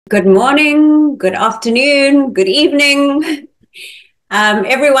Good morning, good afternoon, good evening,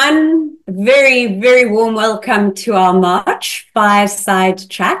 everyone. Very, very warm welcome to our March Fireside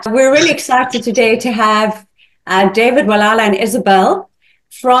chat. We're really excited today to have David, Walala, and Isabel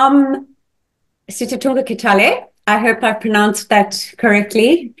from Sitatunga, Kitale. I hope I pronounced that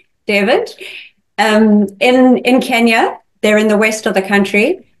correctly, David. In Kenya, they're in the west of the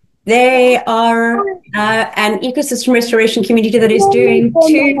country. They are an ecosystem restoration community that is doing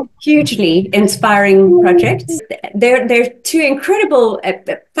two hugely inspiring projects. They're two incredible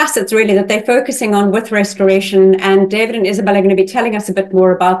facets, really, that they're focusing on with restoration. And David and Isabel are going to be telling us a bit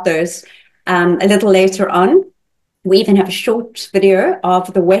more about those a little later on. We even have a short video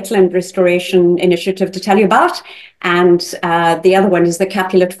of the wetland restoration initiative to tell you about. And the other one is the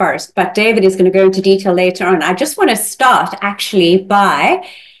Capulet Forest. But David is going to go into detail later on. I just want to start actually by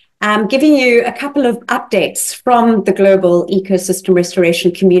giving you a couple of updates from the global ecosystem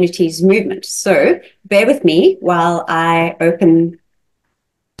restoration communities movement. So bear with me while I open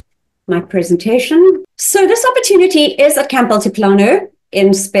my presentation. So this opportunity is at Camp Altiplano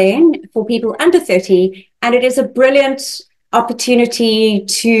in Spain for people under 30, and it is a brilliant opportunity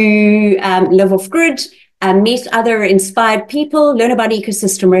to live off grid, meet other inspired people, learn about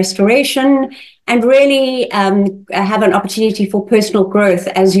ecosystem restoration, and really have an opportunity for personal growth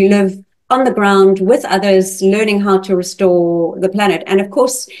as you live on the ground with others, learning how to restore the planet. And of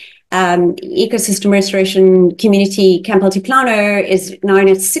course, ecosystem restoration community Camp Altiplano is now in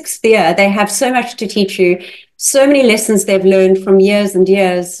its 6th year. They have so much to teach you, so many lessons they've learned from years and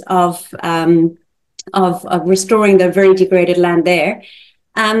years of restoring the very degraded land there.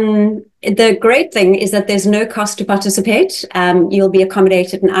 The great thing is that there's no cost to participate. You'll be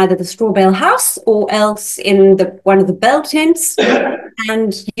accommodated in either the straw bale house or else in one of the bell tents.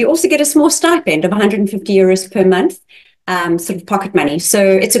 And you also get a small stipend of 150 euros per month, sort of pocket money. So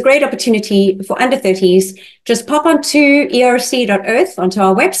it's a great opportunity for under 30s. Just pop onto erc.earth, onto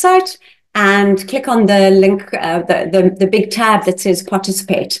our website, and click on the link, the big tab that says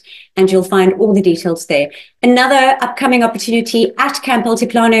participate, and you'll find all the details there. Another upcoming opportunity at Camp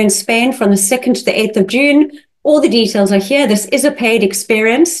Altiplano in Spain from the 2nd to the 8th of June. All the details are here. This is a paid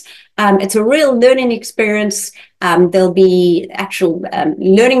experience. It's a real learning experience. There'll be actual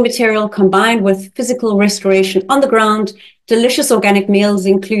learning material combined with physical restoration on the ground, delicious organic meals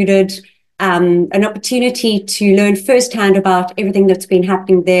included, an opportunity to learn firsthand about everything that's been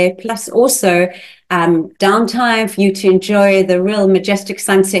happening there, plus also downtime for you to enjoy the real majestic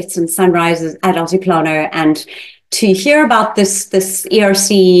sunsets and sunrises at Altiplano, and to hear about this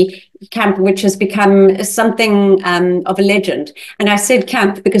ERC camp, which has become something of a legend. And I said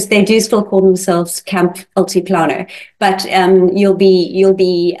camp because they do still call themselves Camp Altiplano, but you'll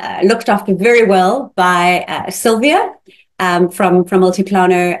be looked after very well by Sylvia, from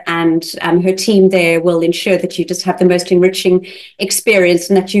Altiplano, and her team there will ensure that you just have the most enriching experience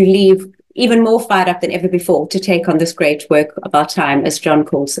and that you leave even more fired up than ever before to take on this great work of our time, as John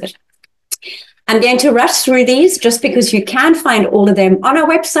calls it. I'm going to rush through these just because you can find all of them on our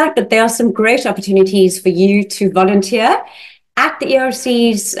website, but there are some great opportunities for you to volunteer at the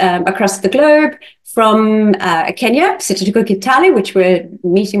ERCs across the globe, from Kenya, Sitatunga Kitale, which we're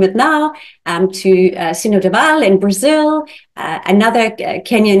meeting with now, to Sino de Val in Brazil, another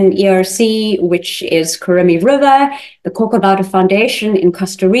Kenyan ERC, which is Kurumi River, the Corcovado Foundation in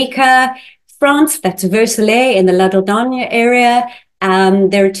Costa Rica, France, that's Versailles in the La Dordogne area.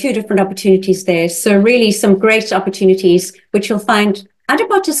 There are 2 different opportunities there. So really some great opportunities, which you'll find and to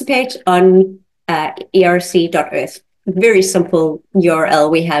participate on erc.earth. Very simple URL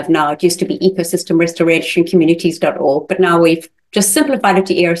we have now. It used to be ecosystemrestorationcommunities.org, but now we've just simplified it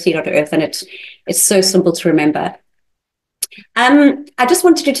to erc.earth, and it's so simple to remember. I just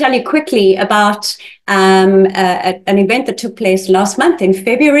wanted to tell you quickly about an event that took place last month in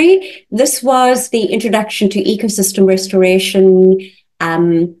February. This was the introduction to ecosystem restoration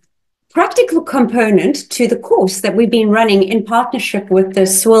practical component to the course that we've been running in partnership with the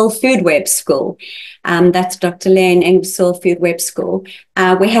Soil Food Web School. That's Dr. Lane Eng's Soil Food Web School.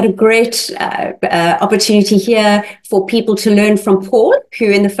 We had a great opportunity here for people to learn from Paul, who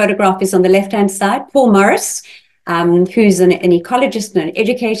in the photograph is on the left-hand side, Paul Morris, who's an ecologist and an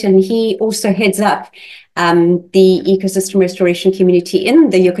educator, and he also heads up the ecosystem restoration community in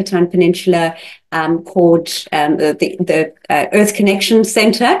the Yucatan Peninsula called the Earth Connection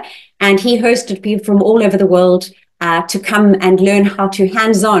Center. And he hosted people from all over the world to come and learn how to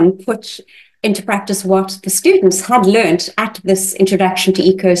hands-on put into practice what the students had learned at this Introduction to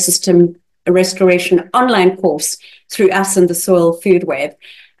Ecosystem Restoration online course through us and the Soil Food Web.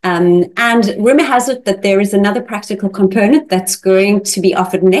 And rumor has it that there is another practical component that's going to be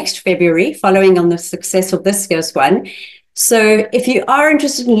offered next February, following on the success of this year's one. So if you are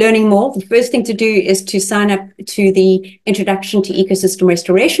interested in learning more, the first thing to do is to sign up to the Introduction to Ecosystem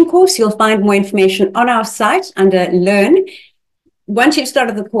Restoration course. You'll find more information on our site under Learn. Once you've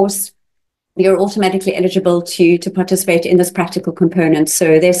started the course, you're automatically eligible to participate in this practical component.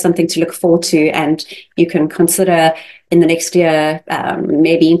 So there's something to look forward to, and you can consider in the next year,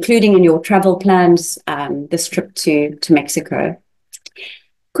 maybe including in your travel plans, this trip to Mexico.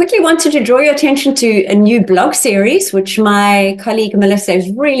 Quickly wanted to draw your attention to a new blog series, which my colleague Melissa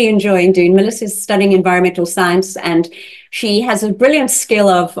is really enjoying doing. Melissa is studying environmental science, and she has a brilliant skill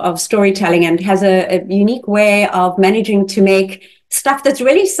of storytelling and has a unique way of managing to make stuff that's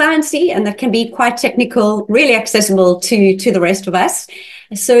really sciencey and that can be quite technical, really accessible to the rest of us.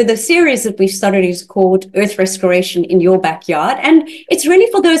 So the series that we've started is called Earth Restoration in Your Backyard. And it's really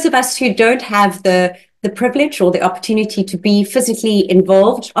for those of us who don't have the privilege or the opportunity to be physically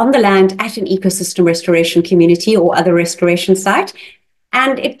involved on the land at an ecosystem restoration community or other restoration site.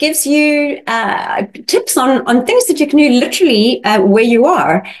 And it gives you tips on things that you can do literally where you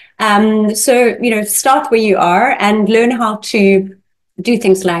are. So, start where you are and learn how to do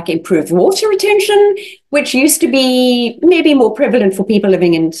things like improve water retention, which used to be maybe more prevalent for people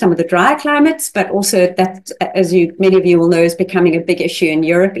living in some of the drier climates, but also that, as many of you will know, is becoming a big issue in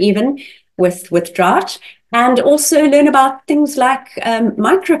Europe, even with drought. And also learn about things like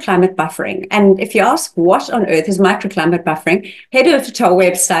microclimate buffering. And if you ask what on earth is microclimate buffering, head over to our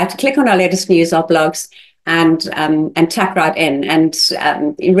website, click on our latest news, our blogs, and tap right in, and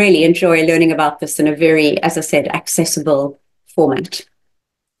really enjoy learning about this in a very, as I said, accessible format.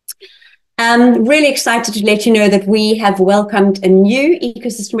 Really excited to let you know that we have welcomed a new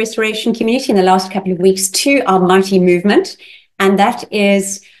ecosystem restoration community in the last couple of weeks to our mighty movement, and that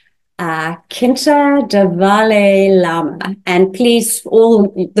is Quinta da Vale Lama. And please, all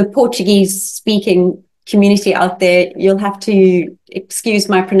the Portuguese-speaking community out there, you'll have to excuse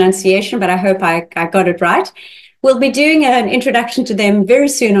my pronunciation, but I hope I got it right. We'll be doing an introduction to them very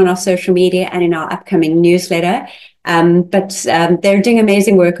soon on our social media and in our upcoming newsletter. But they're doing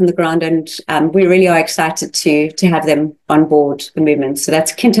amazing work on the ground, and we really are excited to have them on board the movement. So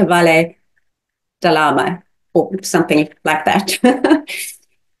that's Quinta Vale da Lama, or something like that.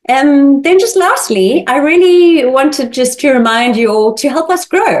 Then just lastly, I really wanted just to remind you all to help us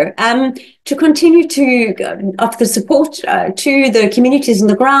grow, to continue to offer the support to the communities on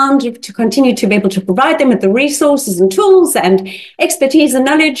the ground, to continue to be able to provide them with the resources and tools and expertise and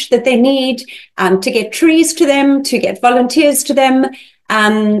knowledge that they need, to get trees to them, to get volunteers to them,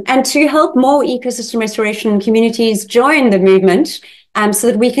 and to help more ecosystem restoration communities join the movement, so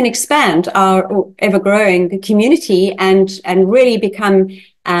that we can expand our ever-growing community and really become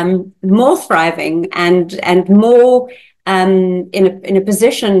more thriving and more in a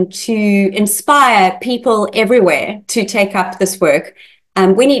position to inspire people everywhere to take up this work.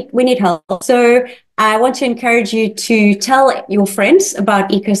 We need help. So I want to encourage you to tell your friends about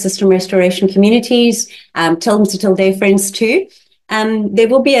ecosystem restoration communities. Tell them to tell their friends too. There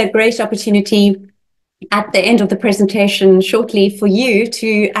will be a great opportunity at the end of the presentation shortly for you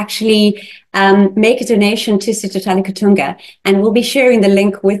to actually make a donation to Sitatunga, and we'll be sharing the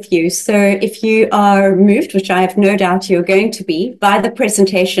link with you. So if you are moved, which I have no doubt you're going to be, by the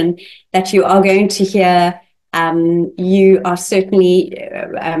presentation that you are going to hear, you are certainly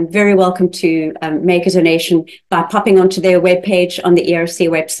very welcome to make a donation by popping onto their webpage on the ERC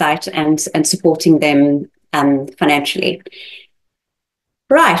website and supporting them financially.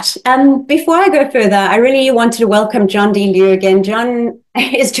 Right. Before I go further, I really wanted to welcome John D. Liu again. John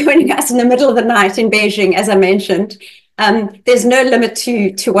is joining us in the middle of the night in Beijing, as I mentioned. There's no limit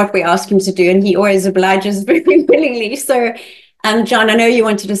to what we ask him to do, and he always obliges very willingly. So, John, I know you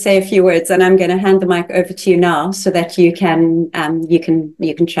wanted to say a few words, and I'm going to hand the mic over to you now so that you can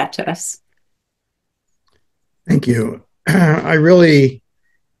chat to us. Thank you. I really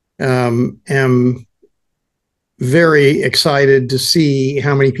am very excited to see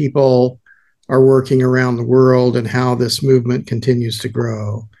how many people are working around the world and how this movement continues to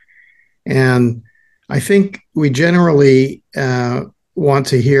grow. And I think we generally want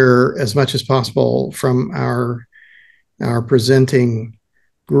to hear as much as possible from our presenting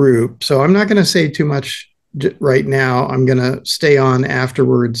group. So I'm not going to say too much right now. I'm going to stay on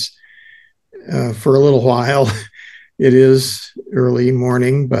afterwards for a little while. It is early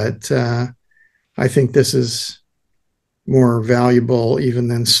morning, but I think this is more valuable even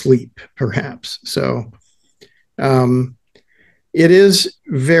than sleep, perhaps. So it is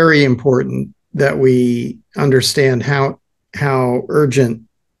very important that we understand how urgent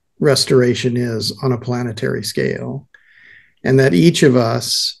restoration is on a planetary scale, and that each of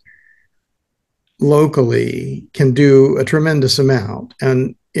us locally can do a tremendous amount.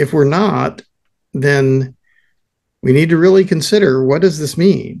 And if we're not, then we need to really consider, what does this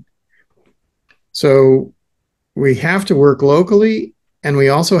mean? So we have to work locally, and we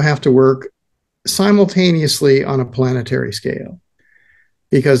also have to work simultaneously on a planetary scale,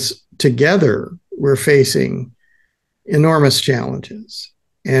 because together we're facing enormous challenges.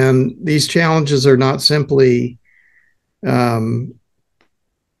 And these challenges are not simply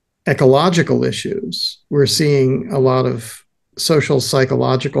ecological issues. We're seeing a lot of social,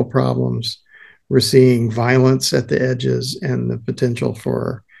 psychological problems. We're seeing violence at the edges and the potential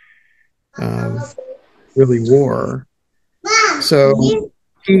for really war. So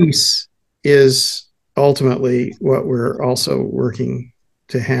peace is ultimately what we're also working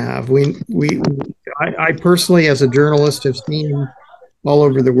to have. I personally, as a journalist, have seen all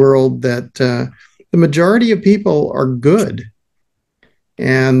over the world that the majority of people are good,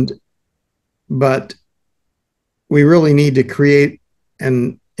 but we really need to create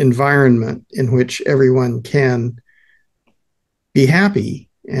an environment in which everyone can be happy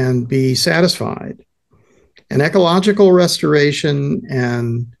and be satisfied. And ecological restoration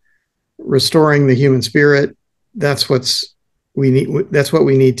and restoring the human spirit, that's what we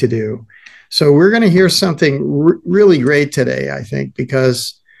need to do. So we're going to hear something really great today, I think,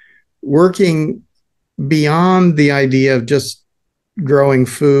 because working beyond the idea of just growing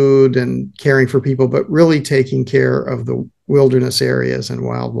food and caring for people, but really taking care of the wilderness areas and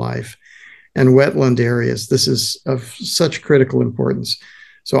wildlife and wetland areas. This is of such critical importance.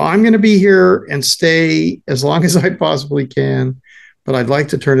 So I'm going to be here and stay as long as I possibly can, but I'd like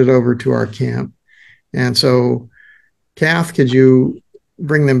to turn it over to our camp. And so, Kath, could you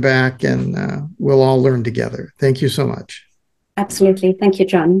bring them back, and we'll all learn together. Thank you so much. Absolutely. Thank you,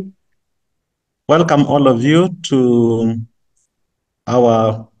 John. Welcome all of you to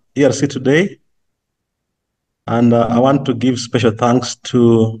our ERC today. And I want to give special thanks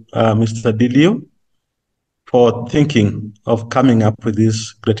to Mr. Dilio for thinking of coming up with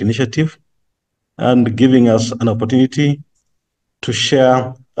this great initiative and giving us an opportunity to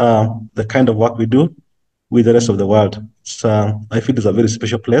share the kind of work we do with the rest of the world. I feel it's a very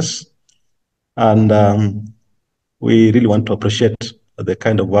special place, and we really want to appreciate the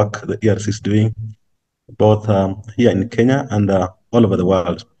kind of work the ERC is doing, both here in Kenya and all over the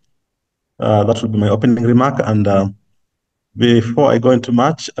world. That will be my opening remark. And before I go into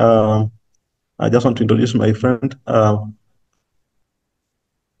much, I just want to introduce my friend,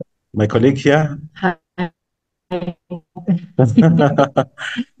 my colleague here. Hi.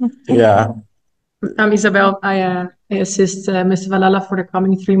 Yeah. I'm Isabel. I assist Mr. Valala for the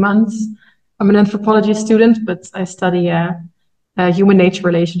coming 3 months. I'm an anthropology student, but I study human nature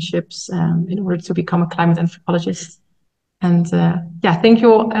relationships in order to become a climate anthropologist. And yeah, thank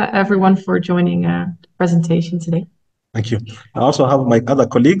you everyone for joining the presentation today. Thank you. I also have my other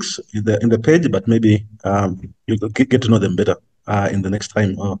colleagues in the page, but maybe you'll get to know them better in the next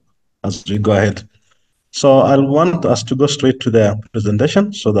time as we go ahead. So I want us to go straight to the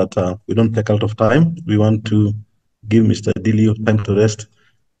presentation so that we don't take a lot of time. We want to give Mr. Dilio time to rest.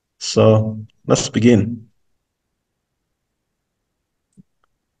 So let's begin.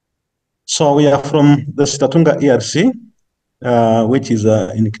 So we are from the Sitatunga ERC, which is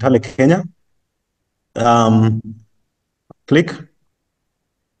in Kitale, Kenya. Click.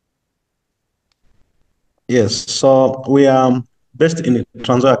 Yes, so we are based in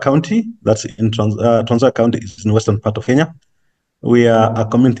Trans Nzoia County. That's in Trans Nzoia County is in western part of Kenya. We are a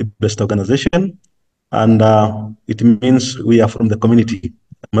community-based organization, and it means we are from the community.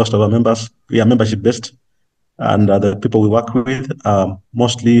 Most of our members, we are membership-based, and the people we work with are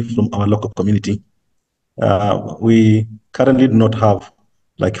mostly from our local community. We currently do not have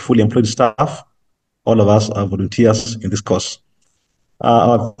like fully employed staff. All of us are volunteers in this course.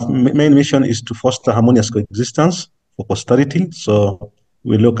 Our main mission is to foster harmonious coexistence for posterity. So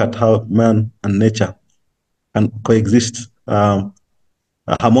we look at how man and nature can coexist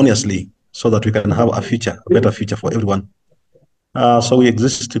harmoniously so that we can have a future, a better future for everyone. So we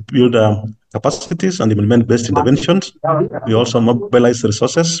exist to build capacities and implement-based interventions. We also mobilize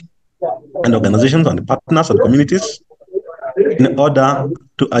resources and organizations and partners and communities in order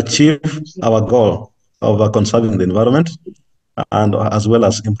to achieve our goal of conserving the environment, and as well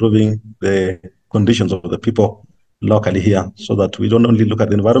as improving the conditions of the people locally here, so that we don't only look at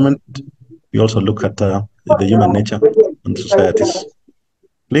the environment, we also look at the human nature and societies.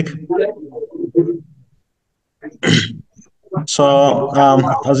 Click. So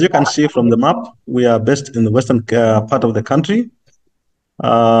as you can see from the map, we are based in the western part of the country.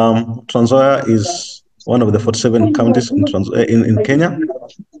 Trans Nzoia is one of the 47 counties in Kenya.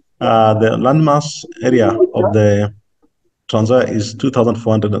 The landmass area of the Trans Nzoia is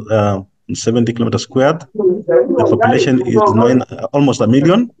 2,470 kilometers squared. The population is almost a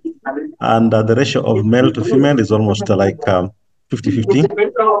million, and the ratio of male to female is almost like 50-50.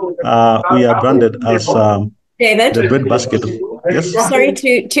 We are branded as David, the breadbasket. Yes. Sorry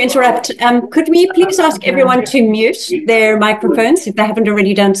to interrupt. Could we please ask everyone to mute their microphones if they haven't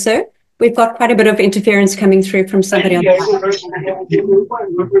already done so? We've got quite a bit of interference coming through from somebody on the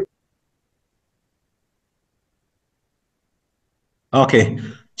line. Okay,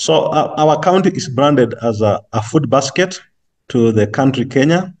 so our county is branded as a food basket to the country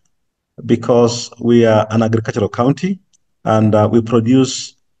Kenya because we are an agricultural county, and we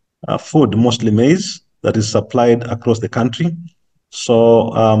produce food, mostly maize, that is supplied across the country.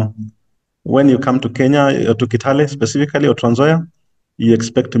 So when you come to Kenya, to Kitale specifically, or Trans Nzoia, you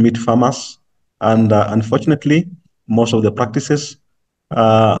expect to meet farmers. And unfortunately, most of the practices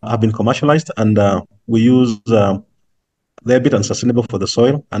have been commercialized, and we use they're a bit unsustainable for the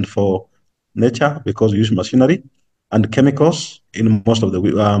soil and for nature because we use machinery and chemicals in most of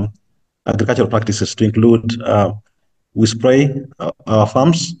the agricultural practices, to include we spray our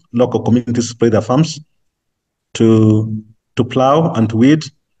farms, local communities spray their farms to plow and to weed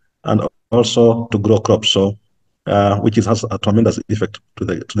and also to grow crops, so which has a tremendous effect to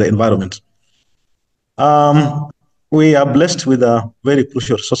the environment. We are blessed with very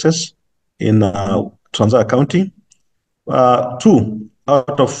crucial resources in Trans Nzoia County. 2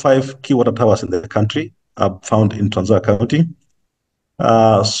 out of 5 key water towers in the country are found in Trans Nzoia County.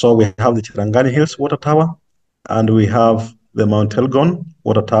 So we have the Chirangani Hills Water Tower, and we have the Mount Elgon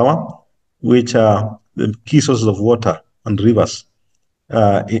Water Tower, which are the key sources of water and rivers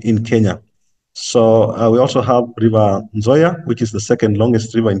in Kenya. So we also have River Nzoia, which is the second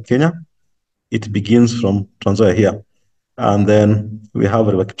longest river in Kenya. It begins from Trans Nzoia here. And then we have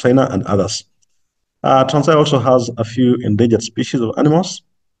River Kitale and others. Trans Nzoia also has a few endangered species of animals.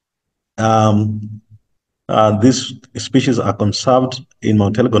 These species are conserved in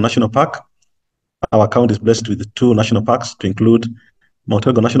Mount Elgon National Park. Our county is blessed with 2 national parks, to include Mount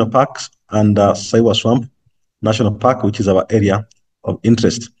Elgon National Park and Saiwa Swamp National Park, which is our area of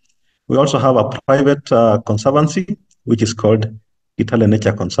interest. We also have a private conservancy, which is called Kitale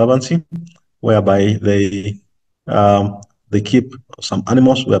Nature Conservancy, whereby they keep some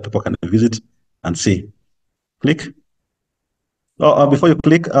animals where people can visit and see. Click. Before you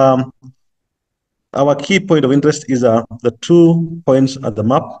click, our key point of interest is the 2 points at the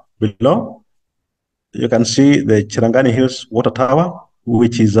map below. You can see the Chirangani Hills Water Tower,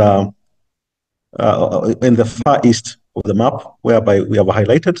 which is in the far east of the map, whereby we have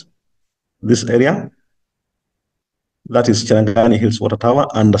highlighted this area. That is Chirangani Hills Water Tower,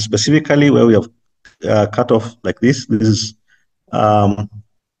 and specifically where we have cut off like this. This is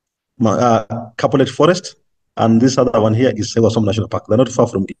Capulate Forest, and this other one here is Saiwa Swamp National Park. They're not far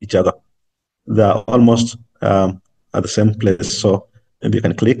from each other. They're almost at the same place. So maybe you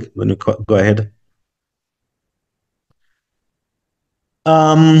can click when you go ahead.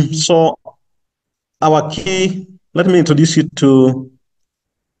 So our key, let me introduce you to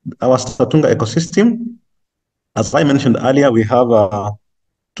our Sitatunga ecosystem. As I mentioned earlier, we have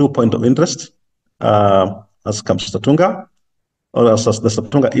 2 points of interest as comes Sitatunga, or as the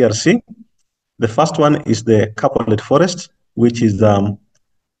Sitatunga ERC. The first one is the Capulate Forest, which is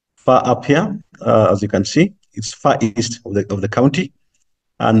far up here, as you can see. It's far east of the county,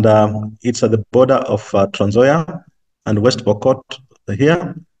 and it's at the border of Trans Nzoia and West Pokot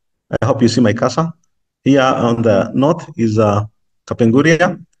here. I hope you see my cursor. Here on the north is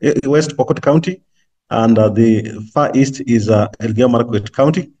Kapenguria, West Pokot County, and the far east is Elgeyo Marakwet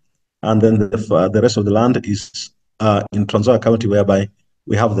County, and then the rest of the land is in Trans Nzoia County, whereby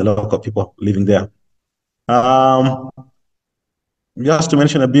we have the local people living there. Just to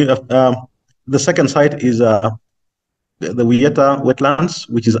mention a bit, the second site is the Wieta wetlands,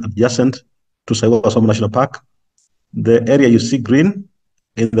 which is adjacent to Saiwa Swamp National Park. The area you see green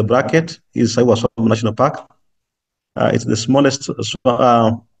in the bracket is Saiwa Swamp National Park. It's the smallest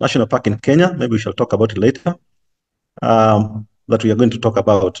national park in Kenya. Maybe we shall talk about it later, that we are going to talk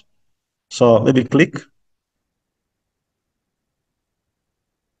about. So maybe click.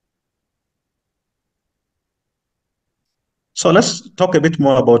 So let's talk a bit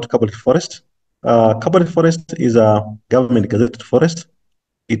more about Capulate Forest. Capulate Forest is a government gazetted forest.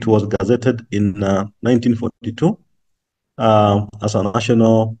 It was gazetted in 1942 as a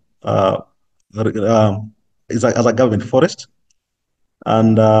national, as a government forest,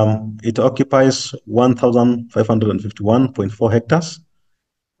 and it occupies 1,551.4 hectares.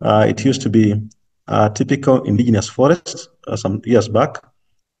 It used to be a typical indigenous forest some years back,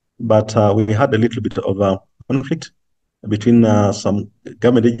 but we had a little bit of a conflict between some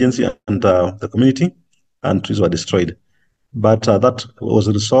government agency and the community, and trees were destroyed. But that was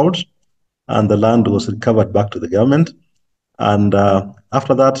resolved, and the land was recovered back to the government. And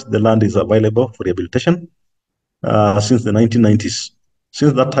after that, the land is available for rehabilitation since the 1990s.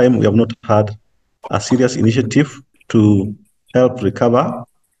 Since that time, we have not had a serious initiative to help recover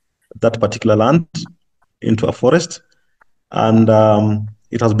that particular land into a forest. And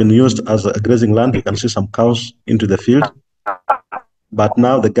it has been used as a grazing land. You can see some cows into the field. But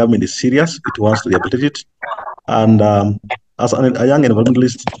now the government is serious. It wants to rehabilitate it. And as a young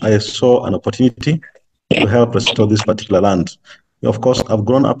environmentalist, I saw an opportunity to help restore this particular land. Of course, I've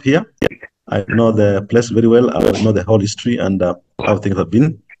grown up here. I know the place very well. I know the whole history and how things have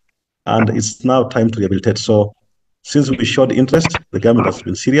been. And it's now time to rehabilitate. So since we showed interest, the government has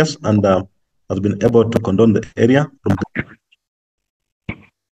been serious and has been able to condone the area from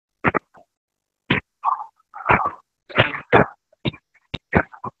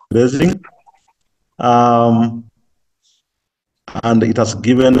grazing. And it has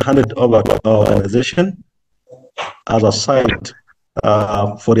given handed over to our organization as a site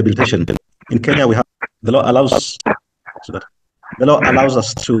for rehabilitation. In Kenya, we have the law allows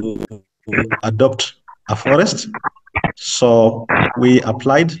us to adopt a forest. So we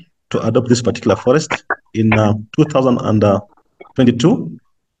applied to adopt this particular forest in 2022.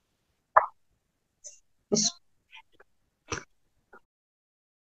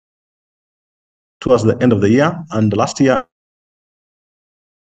 Towards the end of the year, and last year,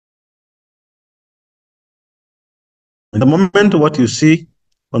 in the moment, what you see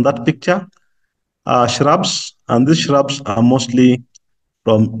on that picture are shrubs, and these shrubs are mostly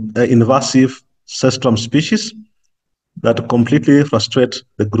from invasive cestrum species that completely frustrate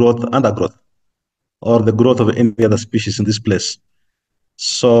the growth, undergrowth, or the growth of any other species in this place.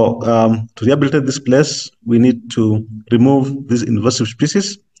 So to rehabilitate this place, we need to remove these invasive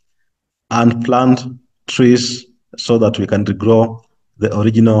species and plant trees so that we can regrow the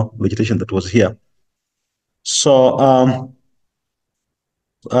original vegetation that was here. So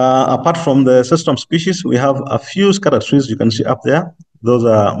apart from the cestrum species, we have a few scattered trees you can see up there. Those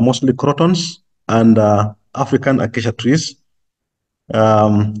are mostly crotons and African acacia trees.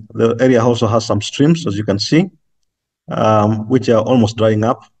 The area also has some streams, as you can see, which are almost drying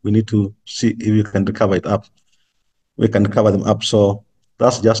up. We need to see if we can recover it up. We can cover them up. So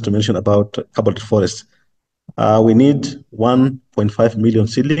that's just to mention about covered forest. We need 1.5 million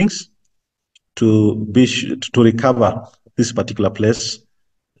seedlings to recover this particular place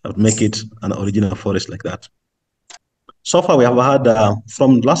and make it an original forest like that. So far, we have had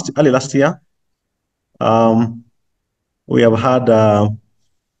from early last year, we have had the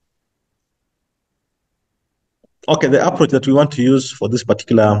approach that we want to use for this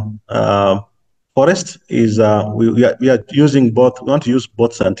particular forest is we are using both. We want to use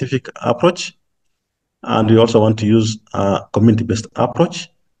both scientific approach, and we also want to use a community-based approach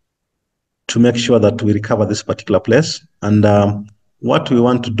to make sure that we recover this particular place. And what we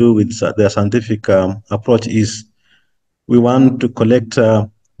want to do with the scientific approach is we want to collect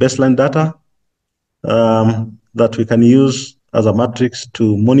baseline data that we can use as a matrix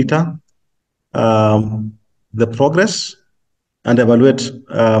to monitor the progress and evaluate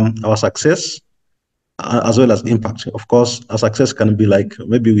our success as well as impact. Of course, a success can be like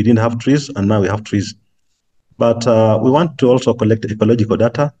maybe we didn't have trees and now we have trees. But we want to also collect ecological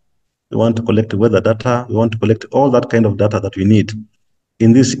data. We want to collect weather data. We want to collect all that kind of data that we need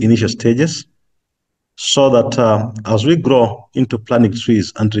in these initial stages so that as we grow into planting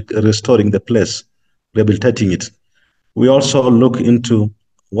trees and restoring the place, rehabilitating it, we also look into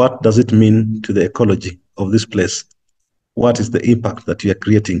what does it mean to the ecology of this place? What is the impact that we are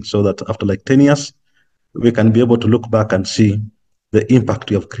creating so that after like 10 years, we can be able to look back and see the impact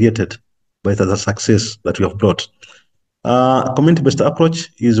we have created by the success that we have brought. Community-based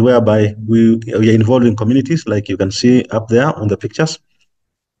approach is whereby we are involving communities, like you can see up there on the pictures.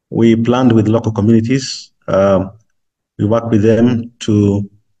 We planned with local communities. We work with them to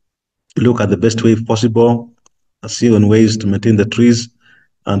look at the best way possible, see on ways to maintain the trees,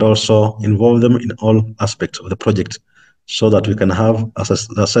 and also involve them in all aspects of the project so that we can have a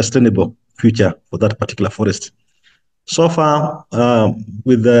sustainable future for that particular forest. So far,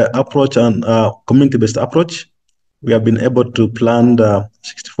 with the approach and community-based approach, we have been able to plant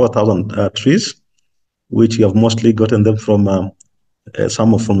 64,000 trees, which we have mostly gotten them from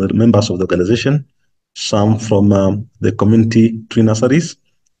some from the members of the organization, some from the community tree nurseries,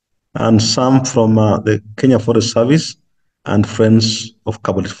 and some from the Kenya Forest Service and Friends of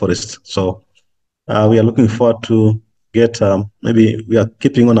Carbonated Forest. So we are looking forward to get, maybe we are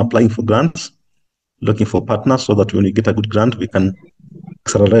keeping on applying for grants, looking for partners so that when we get a good grant, we can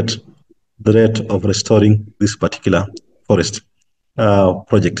accelerate the rate of restoring this particular forest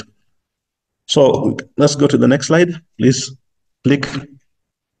project. So let's go to the next slide. Please click.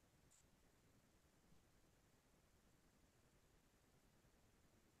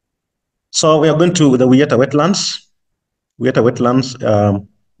 So we are going to the Wieta wetlands. Wieta wetlands,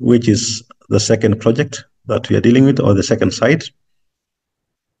 which is the second project that we are dealing with, or the second site.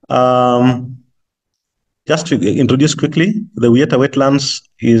 Just to introduce quickly, the Wieta wetlands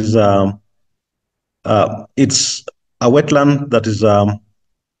is it's a wetland that is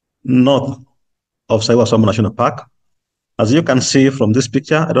north of Saiwa National Park. As you can see from this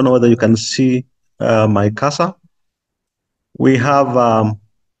picture, I don't know whether you can see my cursor. We have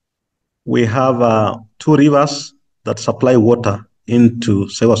two rivers that supply water into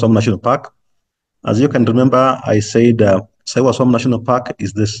Saiwa National Park. As you can remember, I said Saiwa National Park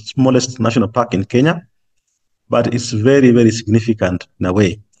is the smallest national park in Kenya, but it's very, very significant in a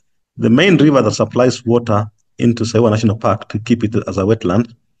way. The main river that supplies water into Saiwa National Park to keep it as a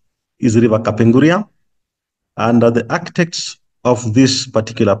wetland is the River Kapenguria. And the architects of this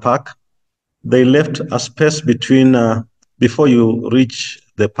particular park, they left a space between, before you reach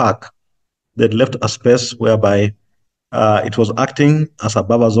the park, they left a space whereby it was acting as a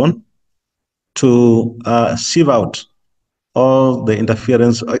buffer zone to sieve out all the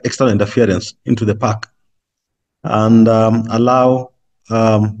interference, external interference into the park, and allow,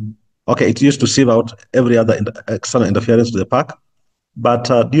 okay, it used to sieve out every other external interference to the park, but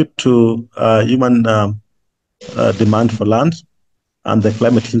due to human demand for land and the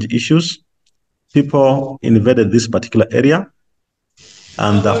climate change issues, people invaded this particular area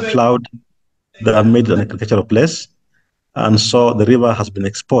and plowed, they have made it an agricultural place. And so the river has been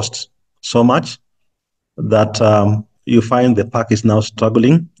exposed so much that you find the park is now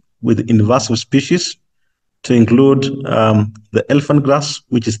struggling with invasive species, to include the elephant grass,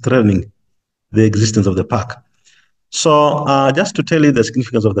 which is threatening the existence of the park. So just to tell you the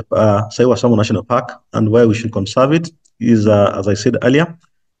significance of the Saiwa National Park and why we should conserve it is, as I said earlier,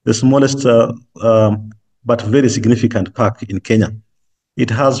 the smallest but very significant park in Kenya. It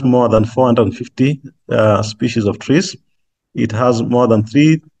has more than 450 species of trees. It has more than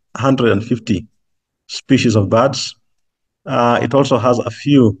 350 species of birds. It also has a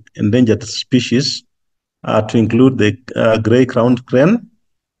few endangered species, to include the gray-crowned crane,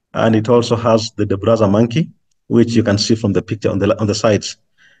 and it also has the Debraza monkey, which you can see from the picture on the sides.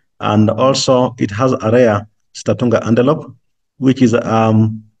 And also it has a rare Sitatunga antelope, which is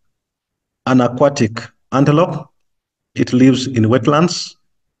an aquatic antelope. It lives in wetlands,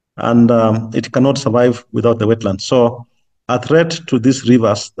 and it cannot survive without the wetlands. So a threat to these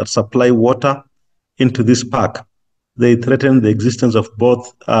rivers that supply water into this park, they threaten the existence of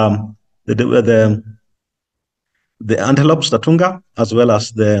both the antelope Sitatunga as well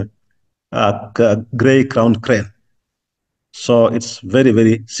as the gray-crowned crane. So it's very,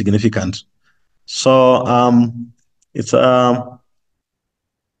 very significant. So it's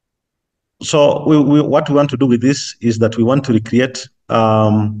so what we want to do with this is that we want to recreate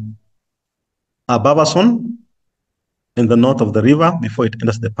a buffer zone in the north of the river before it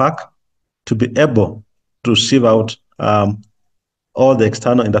enters the park, to be able to sieve out all the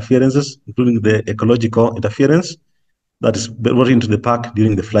external interferences, including the ecological interference that is brought into the park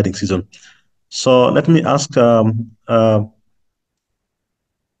during the flooding season. So let me ask,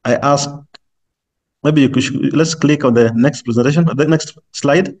 maybe you could, let's click on the next presentation, the next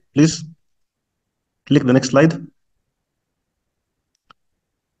slide, please. Click the next slide.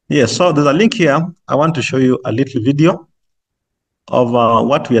 Yes, so there's a link here. I want to show you a little video of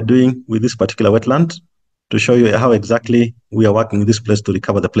what we are doing with this particular wetland, to show you how exactly we are working in this place to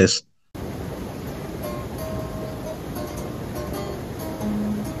recover the place.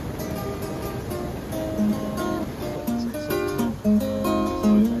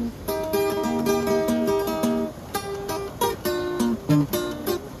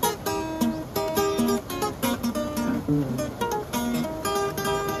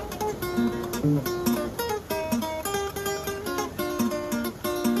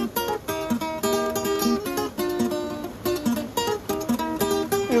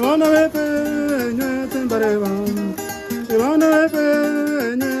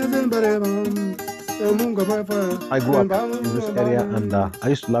 I grew up in this area, and I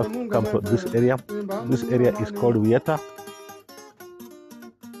used to love to come to this area. This area is called Wieta.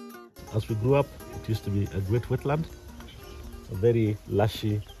 As we grew up, it used to be a great wetland, a very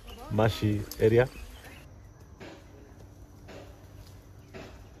lushy, marshy area.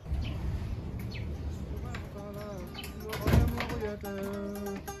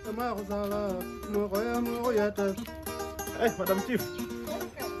 Hey, Madam Chief.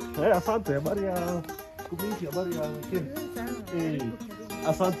 Hey, asante. Habari ya kumiki, habari ya weekend. Hey,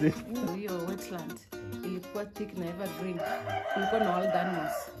 asante. Hiyo wetland ilikuwa thick na evergreen. Kulikuwa na all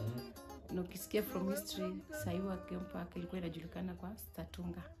animals. Na ukisikia from history, Saiwa Game Park ilikuwa inajulikana kwa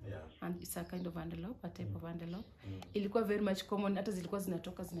Sitatunga. And it's a kind of antelope, a type of antelope. Ilikuwa very much common, hata zilikuwa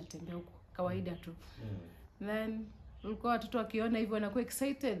zinatoka zinatembea huko kawaida tu. Then ulikuwa watoto wakiona hivyo wanakuwa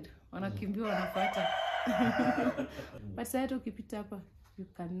excited, wanakimbia wanafuata. But sasa ukipita hapa, you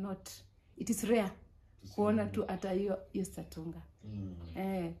cannot. It is rare kuona tu hata hiyo Sitatunga.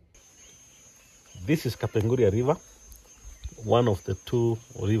 This is Kapenguria River, one of the two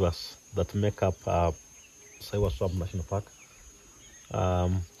rivers that make up Saiwa Swamp National Park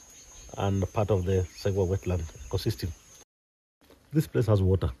and part of the Saiwa wetland ecosystem. This place has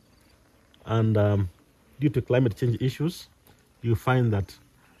water, and due to climate change issues, you find that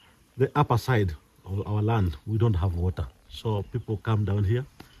the upper side of our land, we don't have water. So people come down here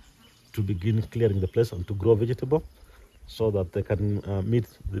to begin clearing the place and to grow vegetable so that they can meet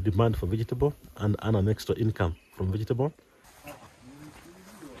the demand for vegetable and earn an extra income from vegetable.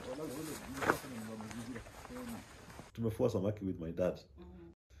 Tumefua samaki with my dad.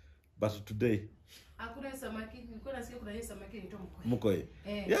 But today hakuna samaki, nilikuwa nasikia kuna hiyo samaki inaitwa mkoe. Mkoe.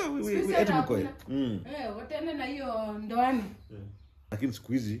 Yeah, we ate mkoe. Watende na hiyo ndoani. Lakini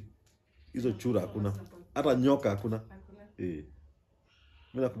siku hizi hizo chura hakuna. Hata nyoka hakuna. Mimi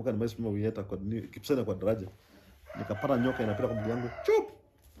nakumbuka nimesimama wieta kwa Kipsena kwa daraja. Nikapata nyoka inapita kwa mguu wangu. Chup.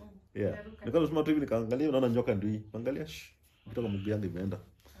 Nikaanza kusema tu hivi nikaangalia naona nyoka ndio hii. Angalia kutoka mguu yangu imeenda.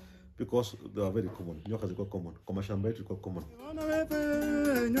 Because they are very common. Nyoka ziko common. Kwa mashamba yetu ziko common.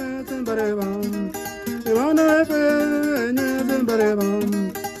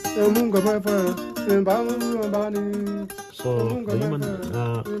 So the human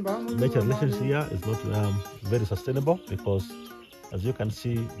nature relations here is not very sustainable because, as you can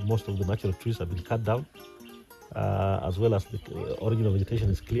see, most of the natural trees have been cut down, as well as the original vegetation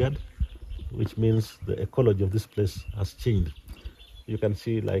is cleared, which means the ecology of this place has changed. You can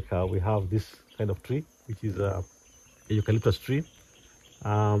see like we have this kind of tree, which is a eucalyptus tree.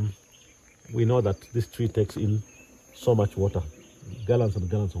 We know that this tree takes in so much water, gallons and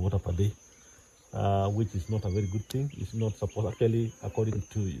gallons of water per day, which is not a very good thing. It's not supposed, actually, according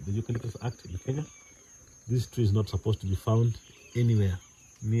to the Eucalyptus Act in Kenya, this tree is not supposed to be found anywhere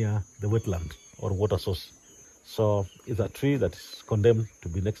near the wetland or water source. So it's a tree that is condemned to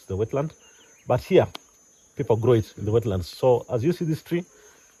be next to the wetland. But here, people grow it in the wetlands. So as you see this tree,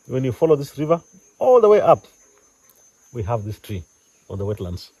 when you follow this river all the way up, we have this tree on the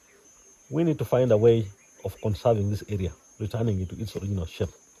wetlands. We need to find a way of conserving this area, returning it to its original shape.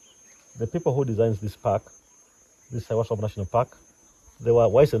 The people who designed this park, this Saiwa Swamp National Park, they were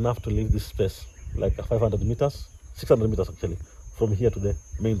wise enough to leave this space like 500 meters, 600 meters actually, from here to the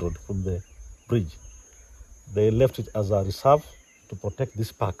main road, from the bridge. They left it as a reserve to protect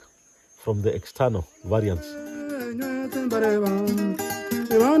this park from the external variants.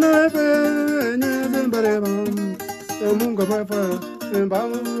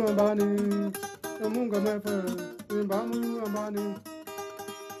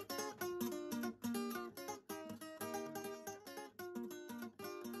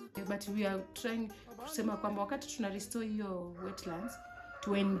 But we are trying kusema kwamba wakati tuna restore hiyo wetlands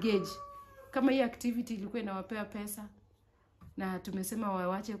to engage. Kama hii activity ilikuwa inawapea pesa na tumesema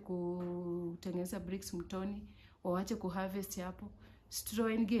waache kutengeneza bricks mtoni, waache kuharvest hapo, to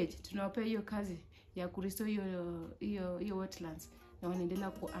engage, tunawapea hiyo kazi ya kurestore hiyo wetlands na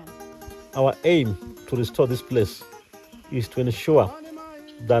wanaendelea kuearn. Our aim to restore this place is to ensure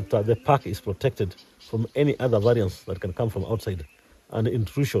that the park is protected from any other variants that can come from outside and the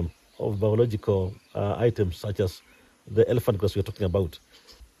intrusion of biological items such as the elephant grass we are talking about.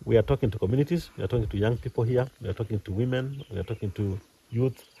 We are talking to communities, we are talking to young people here, we are talking to women, we are talking to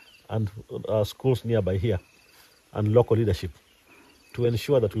youth and schools nearby here and local leadership to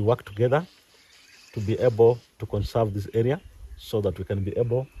ensure that we work together to be able to conserve this area so that we can be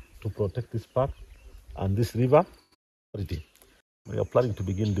able to protect this park and this river. We are planning to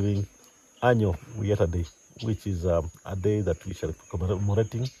begin doing annual Wieta Day, which is a day that we shall be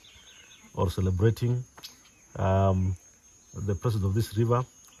commemorating or celebrating the presence of this river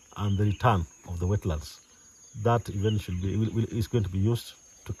and the return of the wetlands. That event is going to be used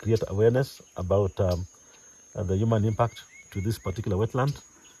to create awareness about the human impact to this particular wetland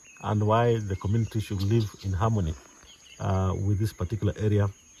and why the community should live in harmony with this particular area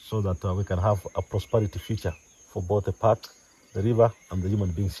so that we can have a prosperity future for both the park, the river, and the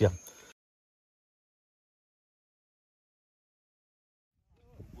human beings here.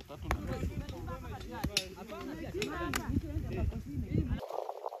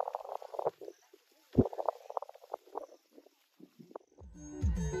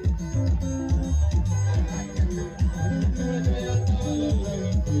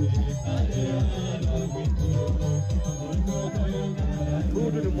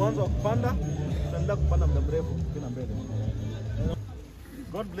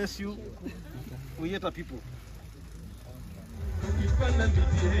 God bless you. We are people.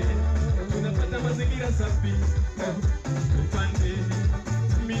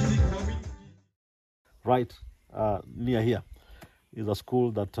 Right near here is a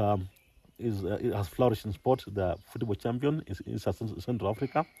school that it has flourished in sport. The football champion is in Central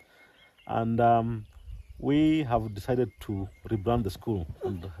Africa, and we have decided to rebrand the school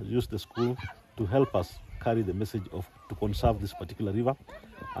and use the school to help us carry the message of to conserve this particular river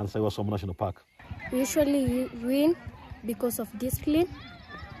and Saiwasom National Park. We usually win because of discipline,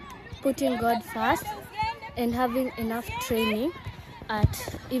 putting God first, and having enough training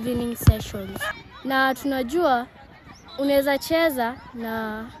at evening sessions. Na tunajua unaweza cheza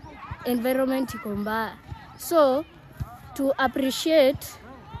na environment iko mbaya. So to appreciate,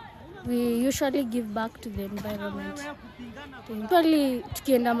 we usually give back to the environment. Usually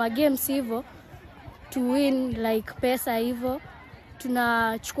tukienda magames hivyo to win like pesa hivyo,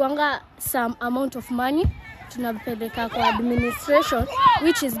 tunachukuanga some amount of money tunapeleka kwa administration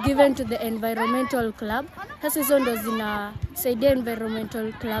which is given to the environmental club. Sasa hizo ndo zinasaidia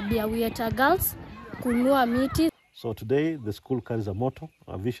environmental club ya Wieta Girls kununua miti. So today the school carries a motto,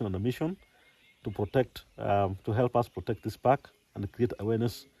 a vision and a mission to protect, to help us protect this park and create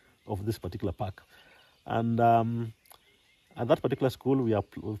awareness of this particular park. And at that particular school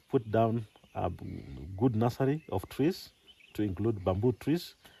we've put down a good nursery of trees to include bamboo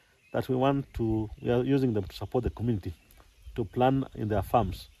trees that we are using them to support the community, to plant in their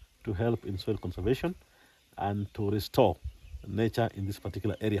farms, to help in soil conservation and to restore nature in this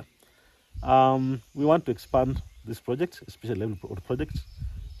particular area. We want to expand this project, especially level projects.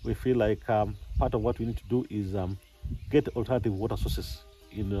 We feel like part of what we need to do is get alternative water sources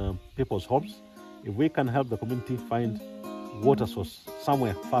in people's homes. If we can help the community find water source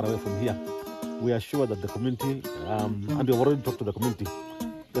somewhere far away from here, we are sure that the community, and we've already talked to the community,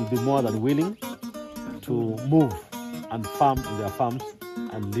 they'll be more than willing to move and farm in their farms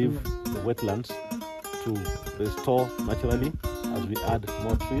and leave the wetlands to restore naturally as we add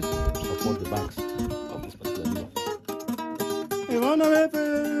more trees to support the banks of this particular river.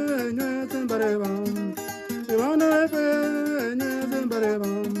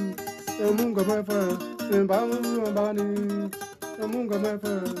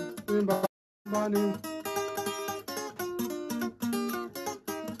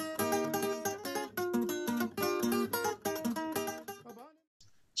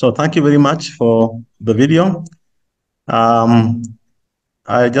 So thank you very much for the video.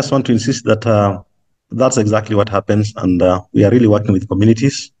 I just want to insist that that's exactly what happens, and we are really working with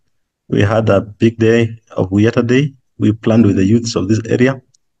communities. We had a big day of Wieta Day. We planned with the youths of this area,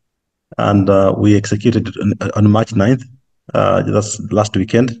 and we executed it on March 9th, that's last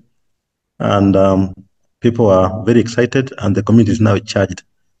weekend. And people are very excited, and the community is now charged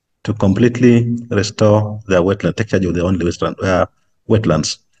to completely restore their wetland, take charge of their own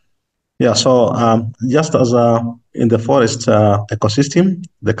wetlands. Yeah, so just as in the forest ecosystem,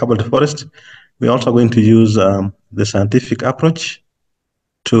 the covered forest, we're also going to use the scientific approach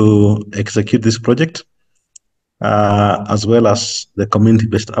to execute this project, as well as the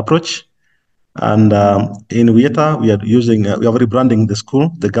community-based approach. And in Wieta, we are rebranding the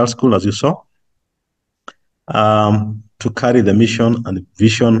school, the girls' school, as you saw, to carry the mission and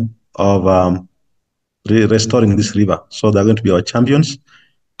vision of restoring this river. So they're going to be our champions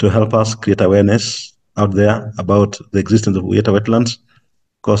to help us create awareness out there about the existence of Wieta wetlands,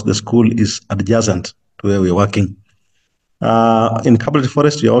 because the school is adjacent to where we're working. In Kabbalah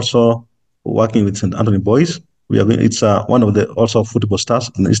Forest, we're also working with St. Anthony Boys. It's one of the also football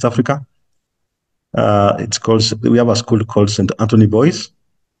stars in East Africa. We have a school called St. Anthony Boys,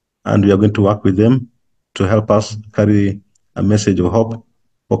 and we are going to work with them to help us carry a message of hope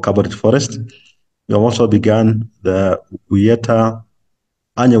for Kabbalah Forest. We have also begun the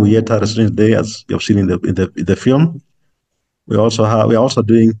annual Wieta Restoration Day, as you have seen in the film. We are also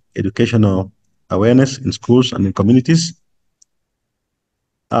doing educational awareness in schools and in communities,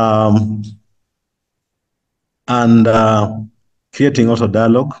 and creating also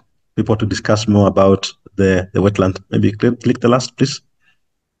dialogue, people to discuss more about the wetland. Maybe click the last, please.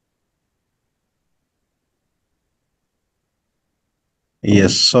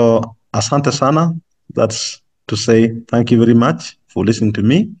 Yes, so asante sana. That's to say thank you very much for listening to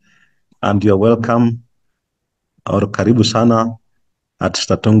me, and you're welcome or karibu sana at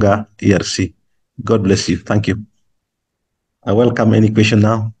Sitatunga ERC. God bless you. Thank you. I welcome any question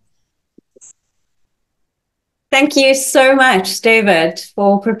now. Thank you so much, David,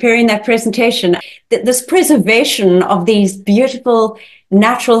 for preparing that presentation. This preservation of these beautiful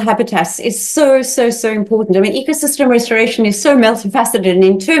natural habitats is so, so, so important. I mean, ecosystem restoration is so multifaceted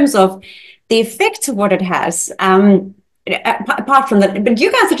in terms of the effects of what it has. Apart from that, but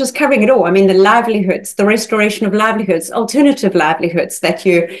you guys are just covering it all. I mean, the livelihoods, the restoration of livelihoods, alternative livelihoods that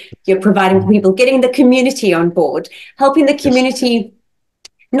you're providing to people, getting the community on board, helping the community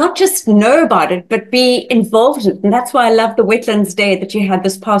not just know about it, but be involved in it. And that's why I love the Wetlands Day that you had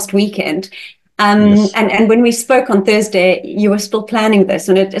this past weekend. And when we spoke on Thursday, you were still planning this,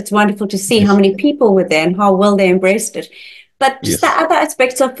 and it's wonderful to see how many people were there and how well they embraced it. But just the other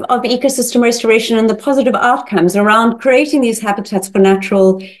aspects of ecosystem restoration and the positive outcomes around creating these habitats for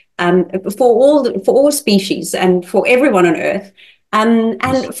natural, for all species and for everyone on Earth. And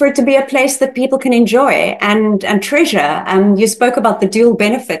for it to be a place that people can enjoy and treasure. You spoke about the dual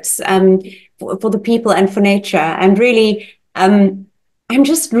benefits for the people and for nature. And really, I'm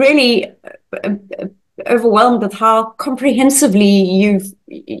just really overwhelmed with how comprehensively you've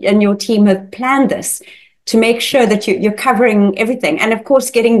and your team have planned this to make sure that you're covering everything. And of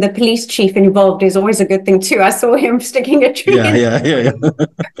course, getting the police chief involved is always a good thing too. I saw him sticking a tree. Yeah.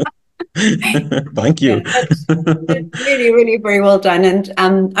 Thank you. It's really, really very well done. And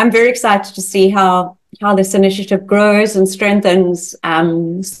I'm very excited to see how this initiative grows and strengthens.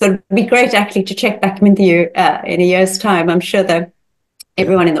 So it'd be great actually to check back with you in a year's time. I'm sure that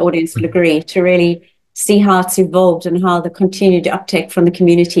everyone in the audience will agree to really see how it's evolved and how the continued uptake from the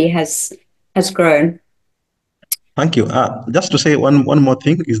community has grown. Thank you. Just to say one more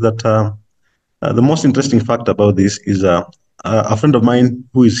thing is that the most interesting fact about this is a friend of mine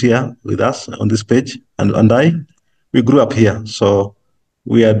who is here with us on this page, and we grew up here. So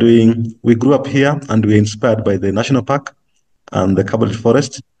we grew up here, and we were inspired by the national park and the Kabul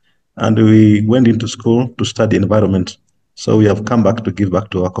forest, and we went into school to study environment. So we have come back to give back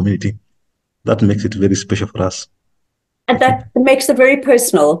to our community. That makes it very special for us. And that makes it very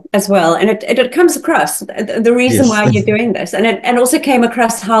personal as well. And it comes across the reason why you're doing this. And it also came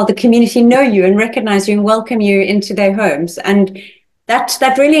across how the community know you and recognize you and welcome you into their homes. And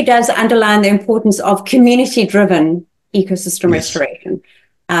that really does underline the importance of community-driven ecosystem restoration.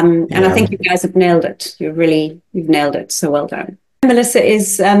 And I think you guys have nailed it. You've nailed it. So well done. Melissa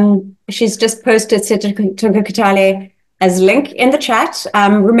she's just posted Sitatunga Kitale as link in the chat.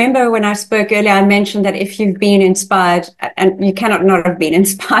 Remember when I spoke earlier, I mentioned that if you've been inspired, and you cannot not have been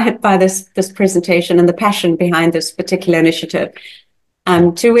inspired by this presentation and the passion behind this particular initiative,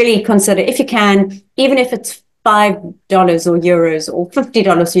 to really consider, if you can, even if it's $5 or euros or $50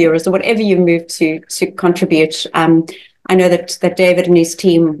 or euros or whatever you move to contribute. I know that David and his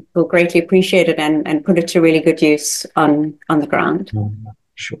team will greatly appreciate it and put it to really good use on the ground.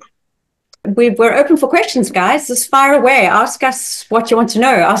 Sure. We're open for questions, guys. Just fire away. Ask us what you want to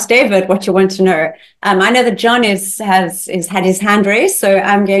know. Ask David what you want to know. I know that John has had his hand raised, so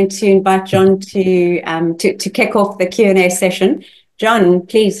I'm going to invite John to kick off the Q&A session. John,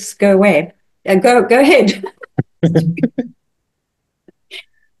 please go away. Go ahead.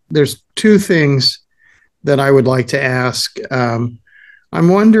 There's two things that I would like to ask. I'm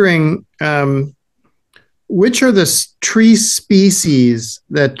wondering, which are the tree species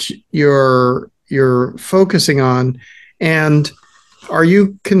that you're focusing on, and are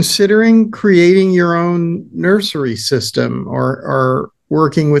you considering creating your own nursery system or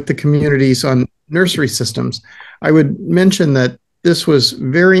working with the communities on nursery systems? I would mention that this was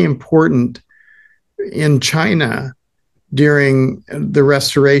very important in China during the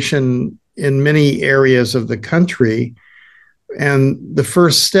restoration in many areas of the country. And the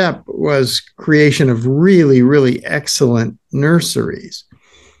first step was creation of really, really excellent nurseries.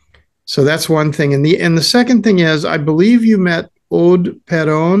 So that's one thing. And the second thing is, I believe you met Aude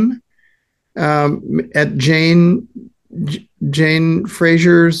Perron at Jane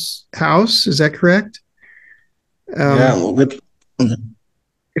Fraser's house. Is that correct?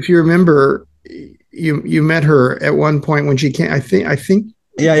 If you remember, you met her at one point when she came. I think.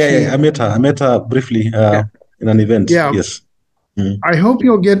 Yeah. I met her briefly in an event. Yeah. Yes. I hope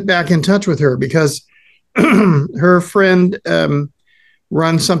you'll get back in touch with her, because her friend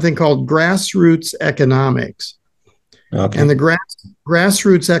runs something called grassroots economics. Okay. And the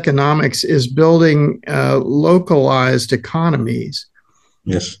grassroots economics is building localized economies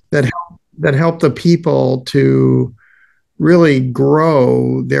that help the people to really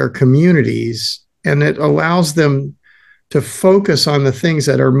grow their communities, and it allows them to focus on the things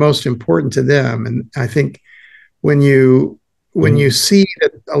that are most important to them. And I think when you see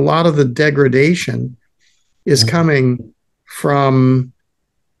that a lot of the degradation is coming from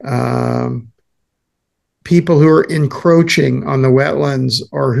people who are encroaching on the wetlands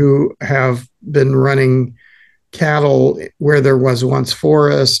or who have been running cattle where there was once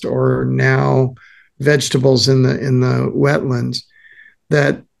forest or now vegetables in the wetlands,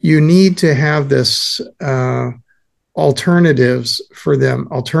 that you need to have this alternatives for them,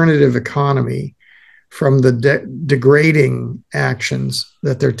 alternative economy from the degrading actions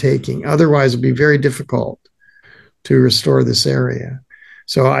that they're taking. Otherwise, it'll be very difficult to restore this area.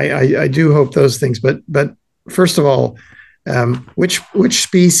 So I do hope those things. But first of all, which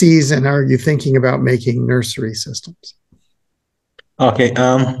species, and are you thinking about making nursery systems? Okay.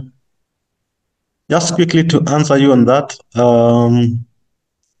 Just quickly to answer you on that,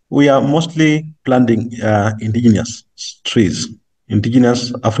 we are mostly planting indigenous trees,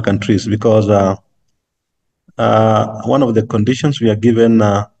 indigenous African trees, because one of the conditions we are given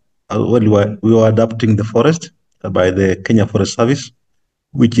when we were adapting the forest by the Kenya Forest Service,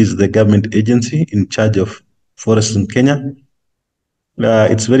 which is the government agency in charge of forests in Kenya.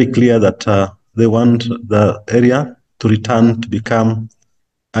 It's very clear that they want the area to return to become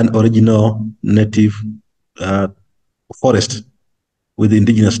an original native forest with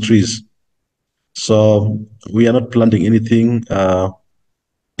indigenous trees. So we are not planting anything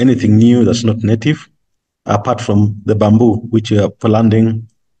new that's not native, apart from the bamboo, which we are planting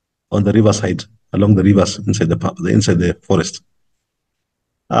on the riverside, along the rivers inside the forest.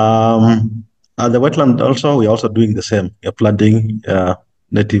 At the wetland also, we are also doing the same. We are planting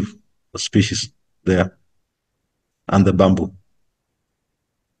native species there and the bamboo.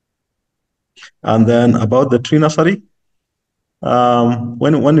 And then about the tree nursery,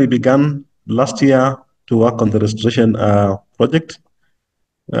 when we began last year to work on the restoration project,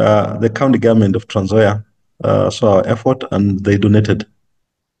 the county government of Trans Nzoia saw our effort and they donated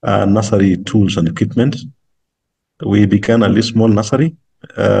nursery tools and equipment. We began a little small nursery,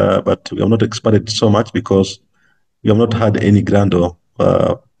 but we have not expanded so much because we have not had any grant or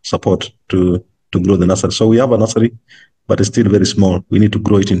support to grow the nursery. So we have a nursery, but it's still very small. We need to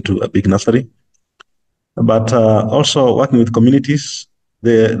grow it into a big nursery. But also working with communities,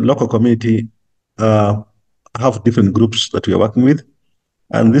 the local community have different groups that we are working with,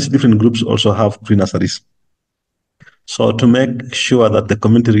 and these different groups also have tree nurseries. So to make sure that the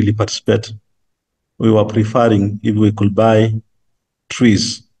community really participate, we were preferring if we could buy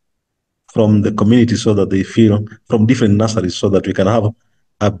trees from the community so that they feel from different nurseries so that we can have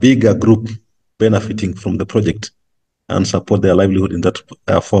a bigger group benefiting from the project and support their livelihood in that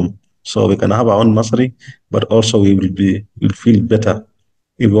form. So we can have our own nursery, but also we'll feel better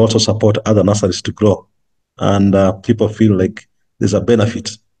if we also support other nurseries to grow. And people feel like there's a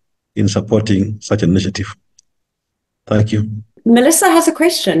benefit in supporting such an initiative. Thank you. Melissa has a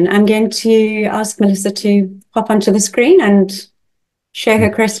question. I'm going to ask Melissa to hop onto the screen and share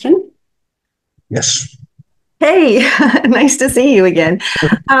her question. Yes. Hey, nice to see you again.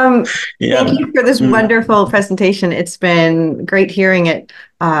 Thank you for this wonderful presentation. It's been great hearing it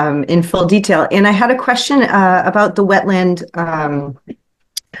in full detail. And I had a question about the wetland,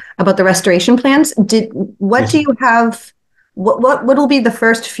 about the restoration plans. What do you have? What will be the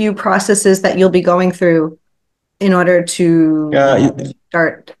first few processes that you'll be going through in order to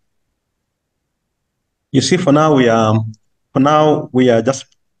start? You see, for now we are just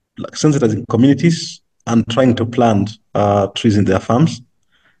sensitizing communities and trying to plant trees in their farms.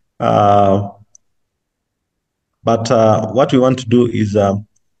 But what we want to do is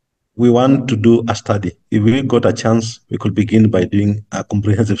we want to do a study. If we got a chance, we could begin by doing a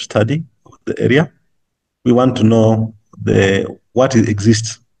comprehensive study of the area. We want to know what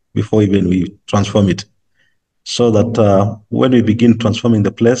exists before even we transform it, so that when we begin transforming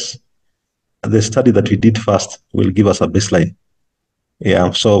the place, the study that we did first will give us a baseline.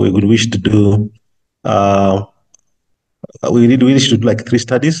 Yeah, so we would wish to do we wish to do like 3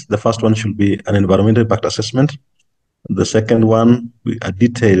 studies. The first one should be an environmental impact assessment. The second one, a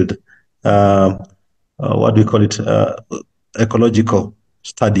detailed what do we call it, ecological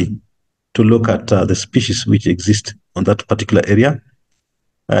study to look at the species which exist on that particular area,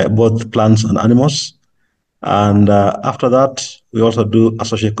 both plants and animals. And after that, we also do a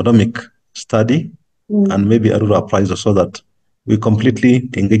socioeconomic study and maybe a rural appraisal, so that we completely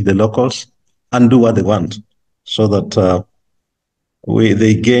engage the locals and do what they want, so that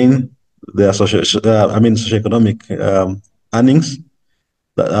they gain their socioeconomic earnings,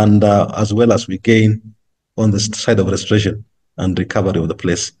 and as well as we gain on the side of restoration and recovery of the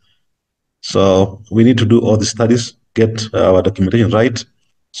place. So we need to do all the studies, get our documentation right,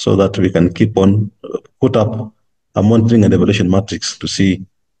 so that we can keep on put up a monitoring and evaluation matrix to see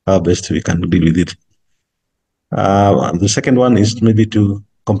how best we can deal with it. The second one is maybe to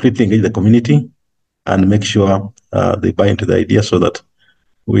completely engage the community and make sure they buy into the idea so that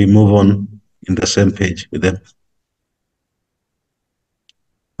we move on in the same page with them.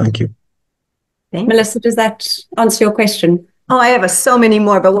 Thank you. Melissa, does that answer your question? Oh, I have so many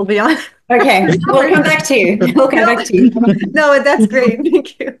more, but we'll be on. Okay, we'll come back to you. We'll come back to you. No, that's great.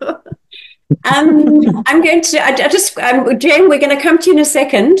 Thank you. I'm going to, Jane, we're going to come to you in a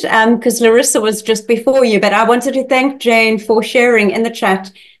second because Larissa was just before you, but I wanted to thank Jane for sharing in the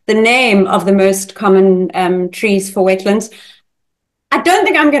chat the name of the most common trees for wetlands. I don't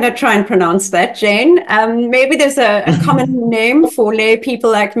think I'm going to try and pronounce that, Jane. Maybe there's a common name for lay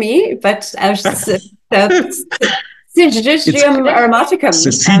people like me, but Syzygium aromaticum.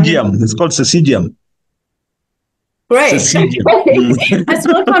 Syzygium. It's called Syzygium. Great. I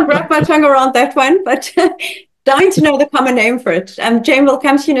still can't wrap my tongue around that one, but dying to know the common name for it. Jane, we'll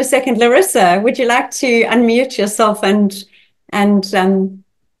come to you in a second. Larissa, would you like to unmute yourself and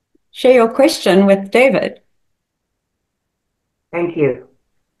share your question with David? Thank you.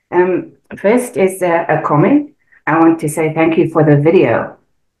 First is a comment. I want to say thank you for the video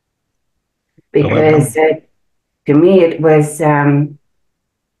because to me it was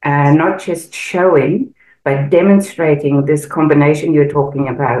not just showing, but demonstrating this combination you're talking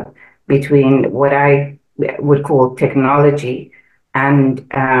about between what I would call technology and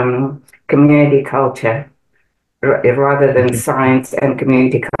community culture, rather than science and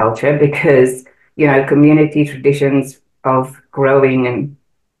community culture, because, you know, community traditions of growing and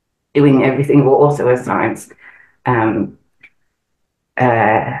doing everything were also a science in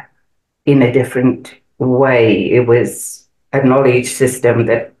a different way. It was a knowledge system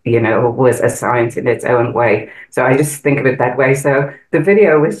that, you know, was a science in its own way. So I just think of it that way. So the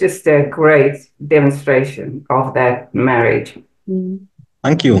video was just a great demonstration of that marriage.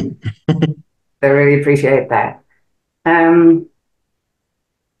 Thank you. I really appreciate that. I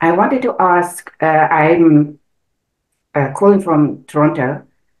wanted to ask, I'm calling from Toronto,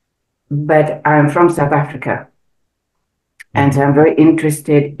 but I'm from South Africa. And so I'm very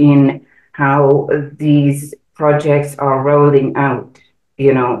interested in how these projects are rolling out,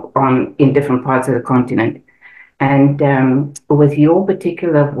 you know, in different parts of the continent. And with your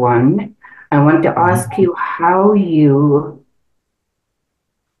particular one, I want to ask you how you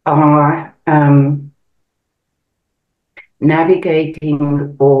are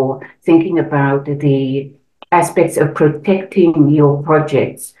navigating or thinking about the aspects of protecting your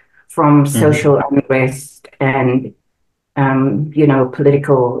projects from social unrest and, you know,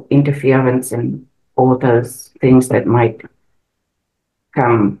 political interference and all those things that might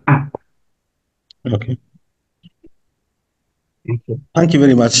come up. Okay. Thank you. Thank you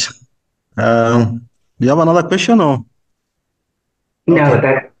very much. Do you have another question or? No,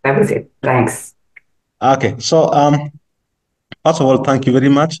 that was it. Thanks. Okay. So, first of all, thank you very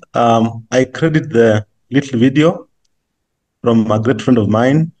much. I credit the little video from a great friend of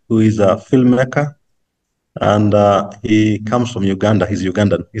mine who is a filmmaker, and he comes from Uganda. He's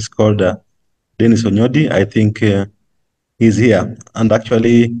Ugandan. He's called Dennis Onyodi. I think he's here. And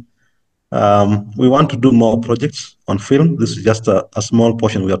actually, we want to do more projects on film. This is just a small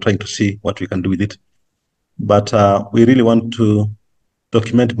portion. We are trying to see what we can do with it. But we really want to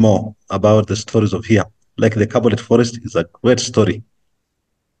document more about the stories of here. Like the Carbolet Forest is a great story.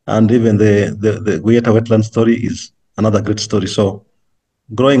 And even the Guyeta wetland story is another great story. So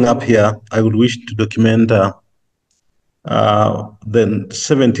growing up here, I would wish to document the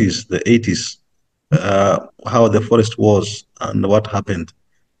 70s, the 80s, how the forest was and what happened,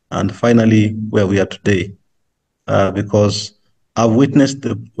 and finally where we are today. Because I've witnessed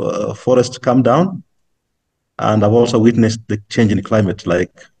the forest come down, and I've also witnessed the change in climate,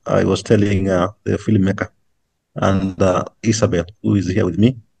 like I was telling the filmmaker and Isabel, who is here with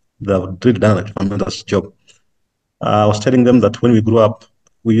me. They've really done a tremendous job. I was telling them that when we grew up,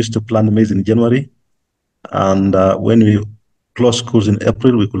 we used to plant maize in January, and when we close schools in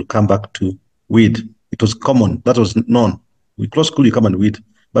April, we could come back to weed. It was common. That was known. We close school, you come and weed.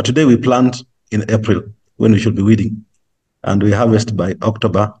 But today we plant in April when we should be weeding, and we harvest by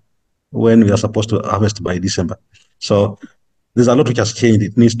October when we are supposed to harvest by December. So there's a lot which has changed.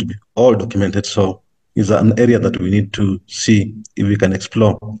 It needs to be all documented. So it's an area that we need to see if we can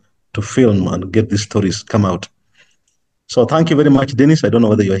explore, to film and get these stories come out. So thank you very much, Dennis. I don't know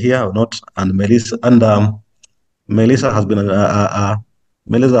whether you're here or not, and Melissa. And Melissa has been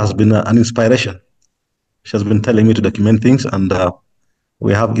an inspiration. She has been telling me to document things, and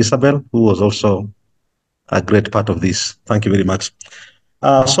we have Isabel, who was also a great part of this. Thank you very much.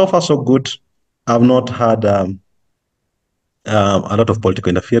 So far, so good. I've not had a lot of political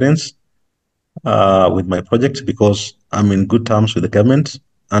interference with my project, because I'm in good terms with the government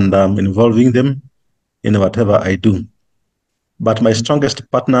and I'm involving them in whatever I do. But my strongest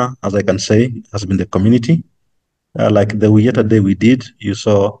partner, as I can say, has been the community. Like the yesterday we did, you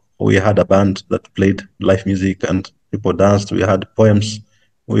saw we had a band that played live music and people danced. We had poems.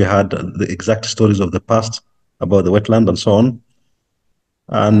 We had the exact stories of the past about the wetland and so on.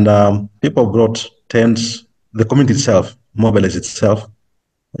 And people brought tents. The community itself mobilized itself.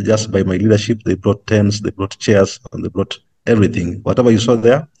 Just by my leadership, they brought tents, they brought chairs, and they brought everything. Whatever you saw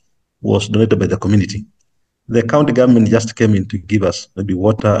there was donated by the community. The county government just came in to give us maybe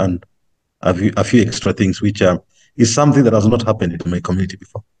water and a few extra things, which is something that has not happened in my community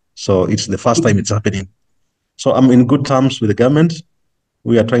before. So it's the first time it's happening. So I'm in good terms with the government.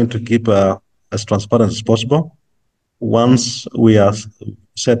 We are trying to keep as transparent as possible. Once we are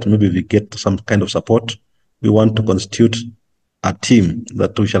set, maybe we get some kind of support, we want to constitute a team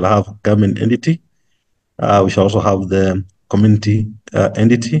that we shall have government entity. We shall also have the community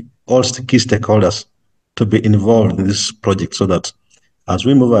entity, all key stakeholders to be involved in this project, so that as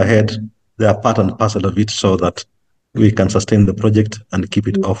we move ahead, they are part and parcel of it, so that we can sustain the project and keep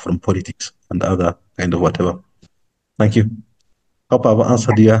it off from politics and other kind of whatever. Thank you. Hope I've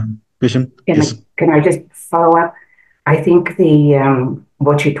answered your question. Can I just follow up? I think the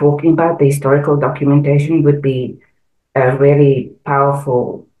what you're talking about, the historical documentation, would be a really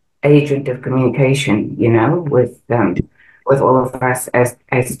powerful agent of communication, you know, with all of us as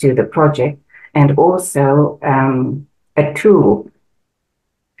to the project, and also a tool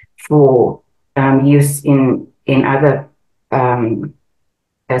for use in other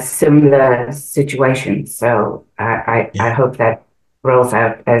similar situations. So I hope that rolls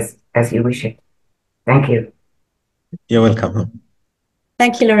out as you wish it. Thank you. You're welcome.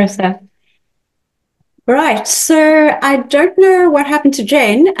 Thank you, Larissa. Right, so I don't know what happened to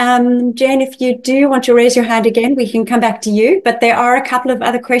Jane. Jane, if you do want to raise your hand again, we can come back to you, but there are a couple of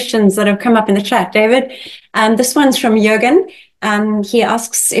other questions that have come up in the chat, David. This one's from Jürgen. He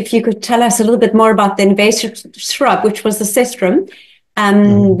asks if you could tell us a little bit more about the invasive shrub, which was the cestrum,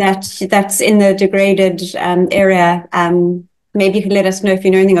 that's in the degraded area. Maybe you could let us know if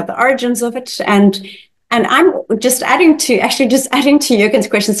you know anything of the origins of it. And I'm just adding to Jürgen's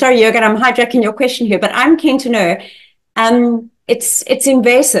question. Sorry, Jürgen, I'm hijacking your question here, but I'm keen to know. It's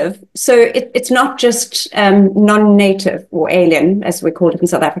invasive, so it's not just non-native or alien, as we call it in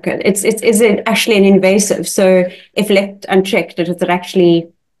South Africa. Is it actually an invasive? So if left unchecked, does it actually,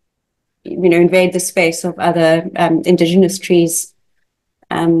 invade the space of other indigenous trees?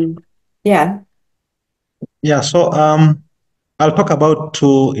 Yeah. So I'll talk about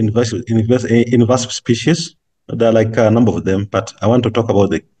two invasive species. There are like a number of them, but I want to talk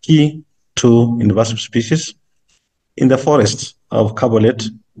about the key two invasive species. In the forest of Carbolet,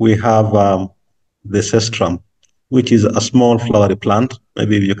 we have the cestrum, which is a small flowery plant.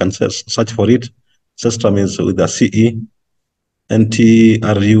 Maybe you can search for it. Cestrum is with a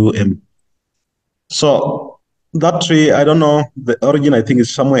CENTRUM. So that tree, I don't know the origin. I think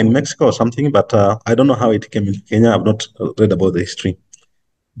it's somewhere in Mexico or something, but I don't know how it came in Kenya. I've not read about the history.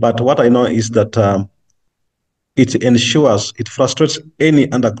 But what I know is that it frustrates any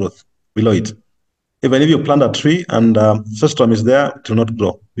undergrowth below it. Even if you plant a tree and cestrum is there, it will not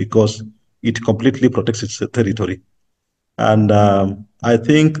grow because it completely protects its territory. And I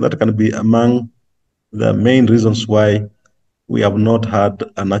think that can be among the main reasons why we have not had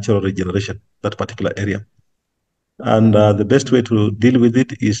a natural regeneration, that particular area. And the best way to deal with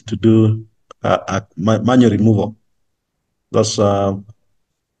it is to do a manual removal. Thus,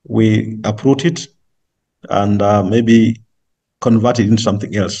 we uproot it and maybe convert it into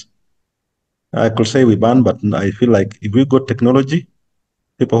something else. I could say we ban, but I feel like if we got technology,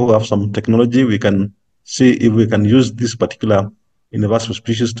 people who have some technology, we can see if we can use this particular invasive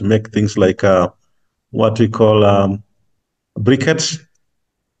species to make things like what we call briquettes,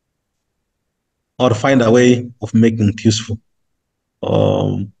 or find a way of making it useful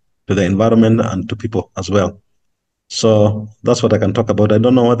to the environment and to people as well. So that's what I can talk about. I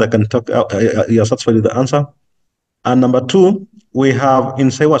don't know what I can talk. You're satisfied with the answer? And number two, we have in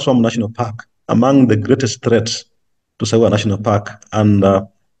Saiwa Swamp National Park, among the greatest threats to Saiwa National Park. And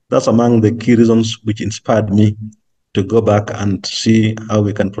that's among the key reasons which inspired me to go back and see how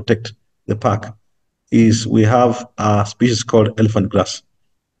we can protect the park, is we have a species called elephant grass.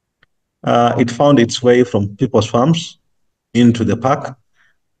 It found its way from people's farms into the park,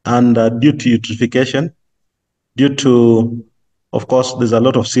 and due to eutrophication, due to, of course, there's a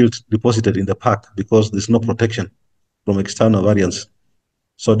lot of silt deposited in the park because there's no protection from external variants.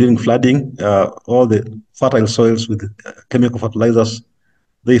 So during flooding, all the fertile soils with chemical fertilizers,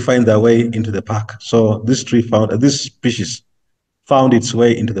 they find their way into the park. So this species found its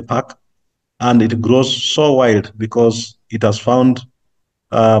way into the park, and it grows so wild because it has found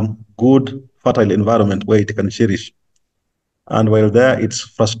good fertile environment where it can cherish. And while there, it's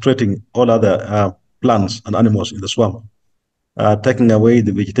frustrating all other plants and animals in the swamp, taking away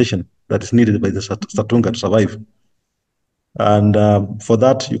the vegetation that is needed by the Sitatunga to survive. And for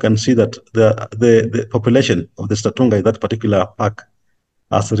that, you can see that the population of the Sitatunga in that particular park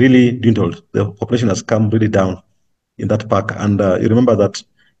has really dwindled. The population has come really down in that park. And you remember that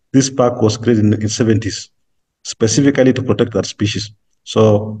this park was created in the 70s, specifically to protect that species.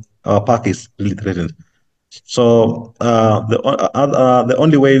 So our park is really threatened. So the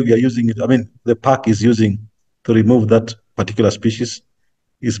only way we are using it, I mean, the park is using to remove that particular species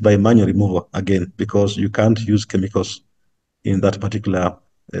is by manual removal again, because you can't use chemicals in that particular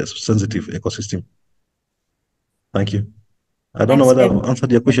sensitive ecosystem. Thank you. I don't know whether I've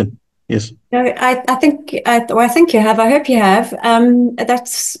answered your question. Yes. No, I think you have. I hope you have.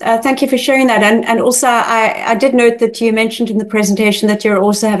 That's thank you for sharing that. And also, I did note that you mentioned in the presentation that you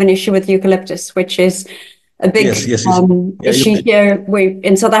also have an issue with eucalyptus, which is a big issue here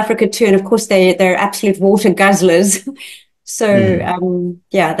in South Africa too. And of course, they're absolute water guzzlers. So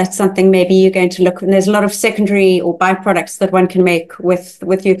yeah, that's something maybe you're going to look. And there's a lot of secondary or byproducts that one can make with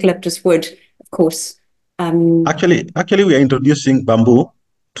eucalyptus wood, of course. Actually, we are introducing bamboo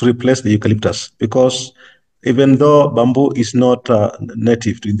to replace the eucalyptus, because even though bamboo is not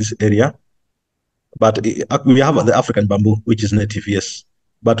native to this area, but we have the African bamboo, which is native, yes.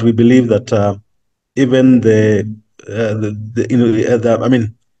 But we believe that even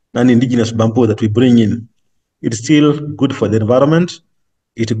non-indigenous bamboo that we bring in, it's still good for the environment.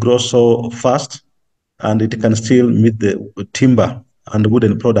 It grows so fast, and it can still meet the timber and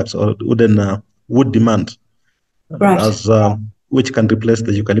wooden products or wooden wood demand, as which can replace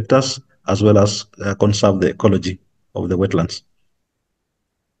the eucalyptus as well as conserve the ecology of the wetlands.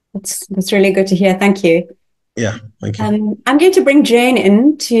 That's really good to hear. Thank you. Yeah, thank you. I'm going to bring Jane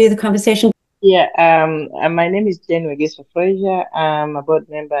into the conversation. Yeah, my name is Jane Wegesa Frazier. I'm a board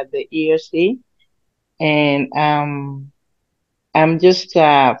member at the ERC, and I'm just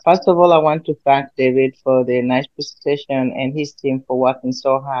first of all, I want to thank David for the nice presentation and his team for working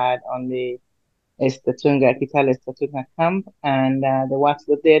so hard on the Kitale Sitatunga camp, and the work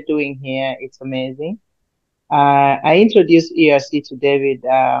that they're doing here, it's amazing. I introduced ERC to David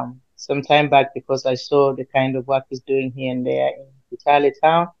some time back because I saw the kind of work he's doing here and there in Kitale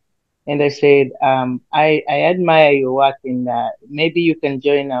town. And I said, I admire your work, and maybe you can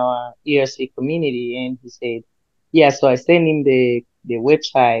join our ERC community. And he said, yeah. So I sent him the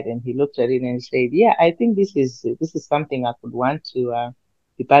website, and he looked at it and said, yeah, I think this is something I could want to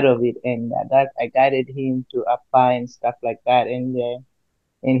be part of it. And that I guided him to apply and stuff like that. And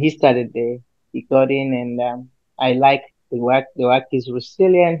he started there. He got in, and I like the work. The work is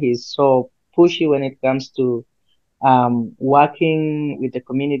resilient. He's so pushy when it comes to working with the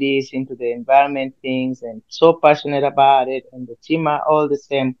communities into the environment things, and so passionate about it. And the team are all the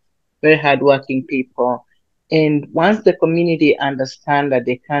same, very hardworking people. And once the community understand that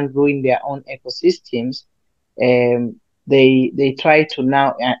they can't ruin their own ecosystems, they try to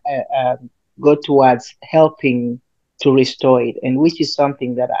now go towards helping to restore it, and which is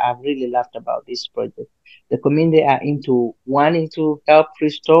something that I've really loved about this project. The community are into wanting to help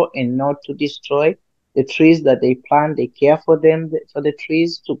restore and not to destroy. The trees that they plant, they care for them, for the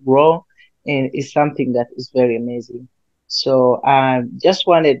trees to grow, and it's something that is very amazing. So I just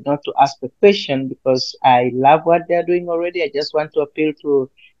wanted not to ask a question because I love what they're doing already. I just want to appeal to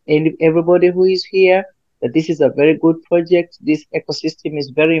everybody who is here that this is a very good project. This ecosystem is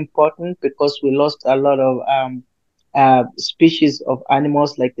very important because we lost a lot of species of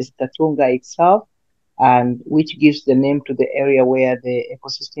animals like the Sitatunga itself, and which gives the name to the area where the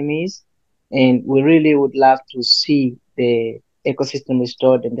ecosystem is. And we really would love to see the ecosystem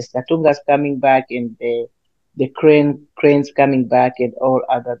restored, and the Sitatungas coming back, and the cranes coming back, and all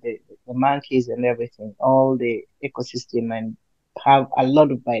other the monkeys and everything, all the ecosystem, and have a lot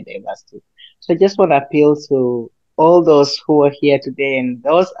of biodiversity. So I just want to appeal to all those who are here today and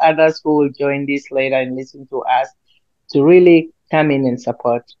those others who will join this later and listen to us to really come in and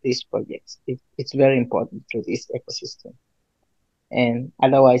support these projects. It's very important to this ecosystem. And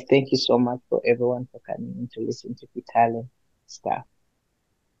otherwise, thank you so much for everyone for coming in to listen to Kitale stuff.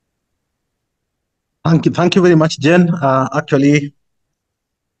 Thank you very much, Jen. Actually,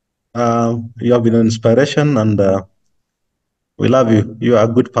 you have been an inspiration, and we love you. You are a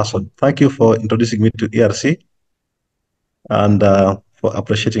good person. Thank you for introducing me to ERC, and for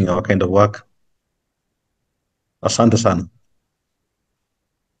appreciating our kind of work. Asante sana.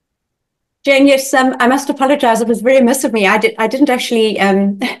 Jane, yes, I must apologize. It was very remiss of me. I didn't actually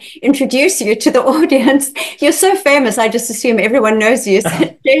introduce you to the audience. You're so famous. I just assume everyone knows you. So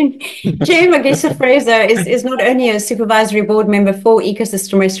Jane Magisa Fraser is not only a supervisory board member for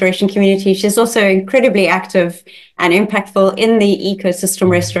Ecosystem Restoration Community, she's also incredibly active and impactful in the ecosystem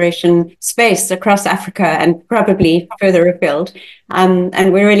restoration space across Africa and probably further afield.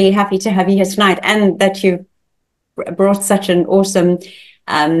 And we're really happy to have you here tonight, and that you've brought such an awesome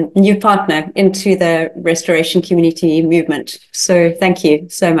new partner into the restoration community movement. So thank you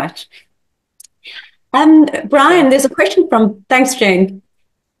so much. Brian, there's a question from, thanks, Jane.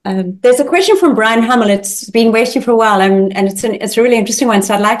 There's a question from Brian Hummel. It's been waiting for a while, and it's a really interesting one.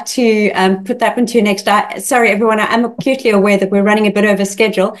 So I'd like to put that one to you next. Sorry, everyone, I'm acutely aware that we're running a bit over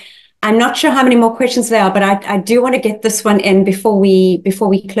schedule. I'm not sure how many more questions there are, but I do want to get this one in before we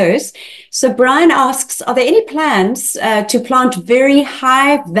close. So Brian asks, are there any plans to plant very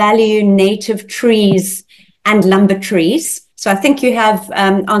high value native trees and lumber trees? So I think you have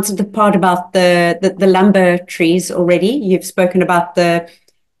answered the part about the lumber trees already. You've spoken about the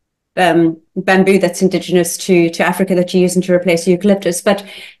bamboo that's indigenous to Africa that you're using to replace eucalyptus, but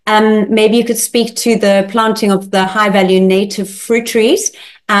maybe you could speak to the planting of the high value native fruit trees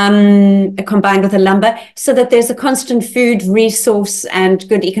combined with the lumber, so that there's a constant food resource and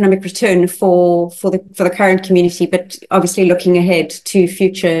good economic return for the current community, but obviously looking ahead to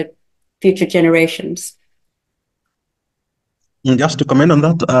future generations. Just to comment on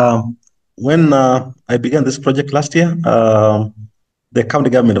that, when I began this project last year, the county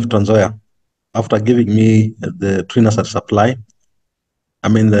government of Trans-Nzoia, after giving me the tree nursery supply,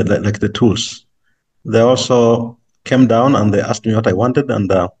 the tools, they also came down and they asked me what I wanted,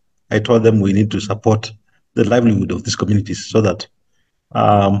 and I told them we need to support the livelihood of these communities so that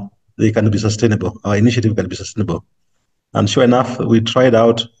they can be sustainable. Our initiative can be sustainable. And sure enough, we tried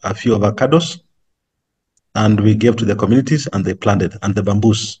out a few avocados and we gave to the communities, and they planted, and the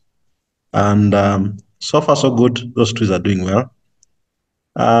bamboos. And so far so good, those trees are doing well.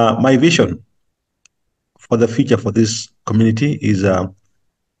 My vision for the future for this community is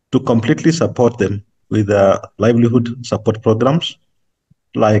to completely support them with livelihood support programs.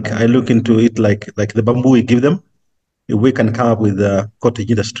 Like I look into it like the bamboo we give them, we can come up with cottage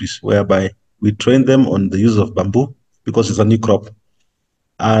industries whereby we train them on the use of bamboo, because it's a new crop,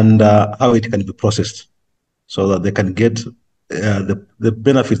 and how it can be processed so that they can get the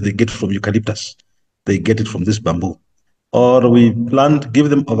benefits they get from eucalyptus. They get it from this bamboo. Or we give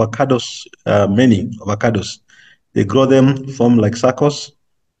them avocados, many avocados. They grow them, form like circles,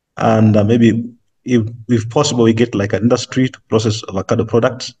 and maybe if possible, we get like an industry to process avocado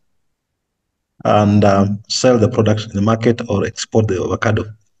products and sell the products in the market, or export the avocado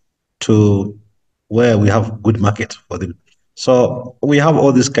to where we have good market for them. So we have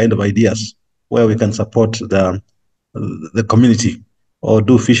all these kind of ideas where we can support the community, or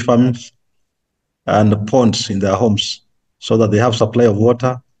do fish farms and ponds in their homes, so that they have supply of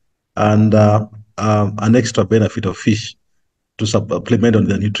water and an extra benefit of fish to supplement on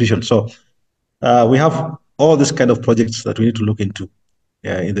their nutrition. So we have all these kind of projects that we need to look into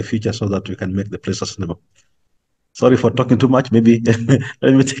in the future, so that we can make the place sustainable. Sorry for talking too much. Maybe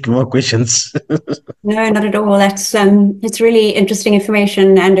let me take more questions. No, not at all. That's it's really interesting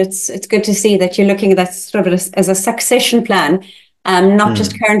information, and it's good to see that you're looking at that sort of as a succession plan, not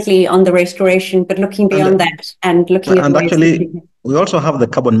just currently on the restoration, but looking beyond that and looking at ways. Actually, we also have the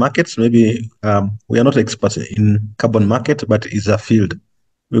carbon markets. Maybe we are not experts in carbon market, but it's a field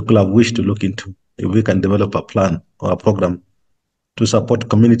we could have wished to look into. If we can develop a plan or a program to support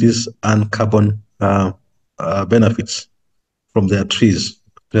communities and carbon benefits from their trees,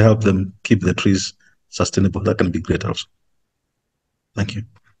 to help them keep the trees sustainable, that can be great also. Thank you.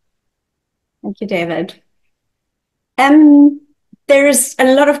 Thank you, David. There is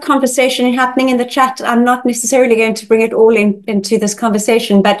a lot of conversation happening in the chat. I'm not necessarily going to bring it all into this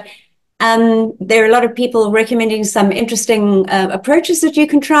conversation, but there are a lot of people recommending some interesting approaches that you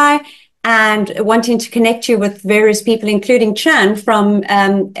can try, and wanting to connect you with various people, including Chan from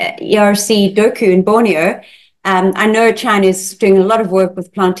ERC Doku in Borneo. I know Chan is doing a lot of work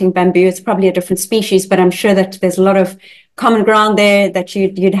with planting bamboo. It's probably a different species, but I'm sure that there's a lot of common ground there that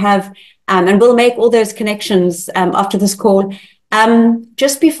you'd have, and we'll make all those connections after this call.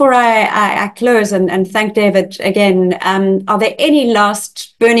 Just before I close and thank David again, are there any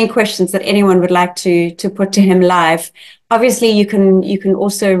last burning questions that anyone would like to put to him live? Obviously, you can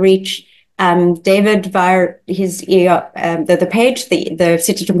also reach David via his the page, the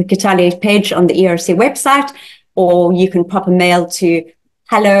Sitatunga Kitale page on the ERC website, or you can pop a mail to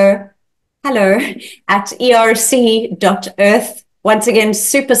hello at erc.earth. Once again,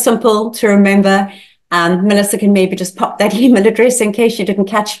 super simple to remember. Melissa can maybe just pop that email address in case you didn't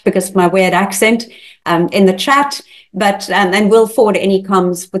catch it because of my weird accent in the chat. But and we'll forward any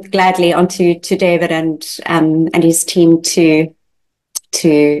comms with gladly onto David and his team to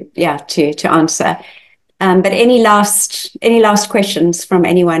answer. But any last questions from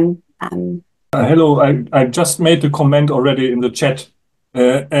anyone? Hello, I just made a comment already in the chat.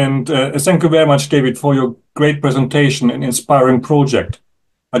 And thank you very much, David, for your great presentation and inspiring project.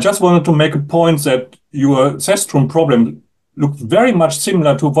 I just wanted to make a point that your Sestrum problem looked very much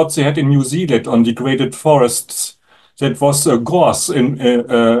similar to what they had in New Zealand on degraded forests. That was gorse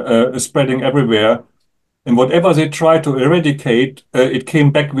spreading everywhere. And whatever they tried to eradicate, it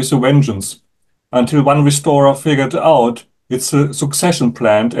came back with a vengeance. Until one restorer figured out it's a succession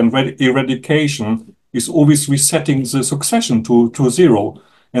plant, and eradication is always resetting the succession to zero,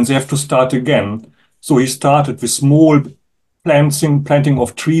 and they have to start again. So he started with small planting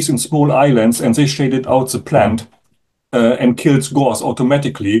of trees in small islands, and they shaded out the plant and killed gorse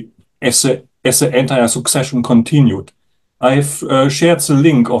automatically as the entire succession continued. I've shared the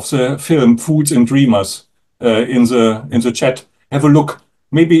link of the film Foods and Dreamers in the chat. Have a look.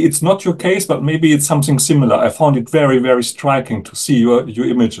 Maybe it's not your case, but maybe it's something similar. I found it very, very striking to see your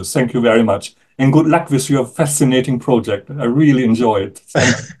images. Thank you very much. And good luck with your fascinating project. I really enjoy it.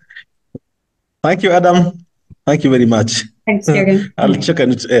 Thanks. Thank you, Adam. Thank you very much. Thanks, Jürgen. I'll check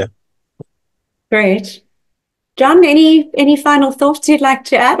on it. Great. John, any final thoughts you'd like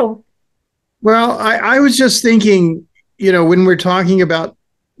to add? Or? Well, I was just thinking, when we're talking about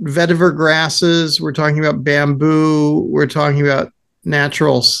vetiver grasses, we're talking about bamboo, we're talking about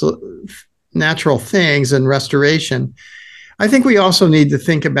natural things and restoration. I think we also need to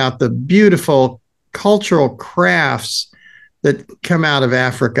think about the beautiful cultural crafts that come out of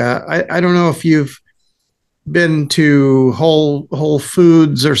Africa. I don't know if you've been to Whole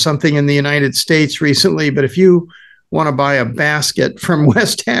Foods or something in the United States recently, but if you want to buy a basket from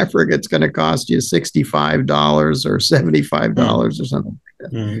West Africa, it's going to cost you $65 or $75 or something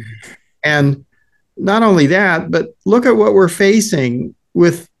like that. Mm. And not only that, but look at what we're facing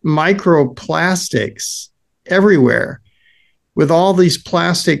with microplastics everywhere, with all these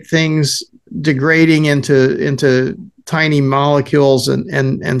plastic things degrading into tiny molecules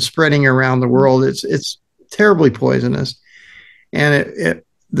and spreading around the world. It's terribly poisonous, and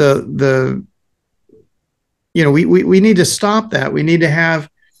we need to stop that. We need to have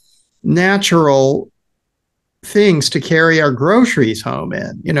natural things to carry our groceries home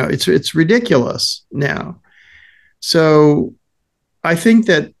in. It's ridiculous now. So I think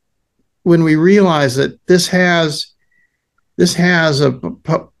that when we realize that this has a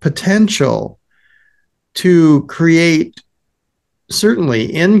potential to create certainly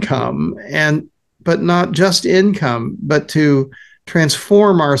income, but not just income, but to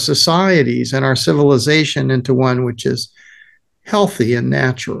transform our societies and our civilization into one which is healthy and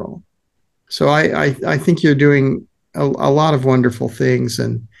natural. So I think you're doing a lot of wonderful things,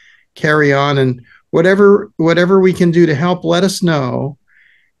 and carry on, and whatever we can do to help, let us know.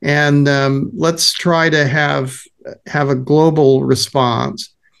 And let's try to have a global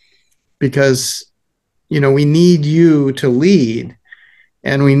response, because we need you to lead,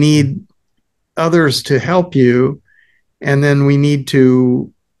 and we need others to help you, and then we need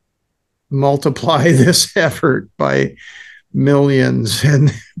to multiply this effort by millions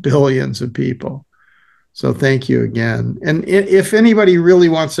and billions of people. So thank you again. And if anybody really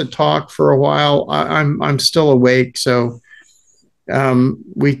wants to talk for a while, I'm still awake, so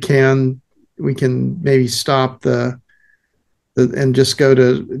we can maybe stop and just go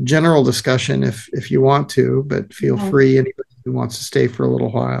to general discussion if you want to, but feel free, anybody who wants to stay for a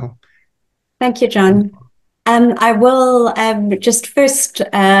little while. Thank you, John. I will just first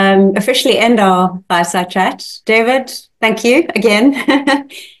officially end our fireside chat. David, thank you again.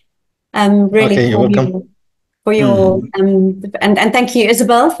 Really, okay, you're welcome. For your and thank you,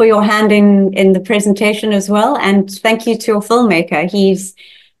 Isabel, for your hand in the presentation as well. And thank you to your filmmaker. He's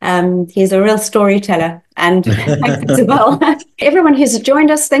a real storyteller. And thanks, Isabel. Everyone who's joined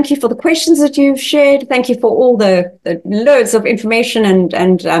us, thank you for the questions that you've shared. Thank you for all the loads of information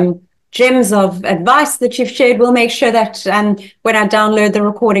and gems of advice that you've shared. We'll make sure that when I download the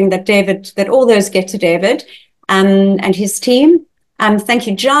recording that all those get to David and his team. Thank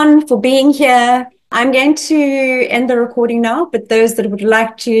you, John, for being here. I'm going to end the recording now, but those that would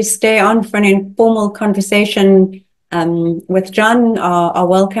like to stay on for an informal conversation with John are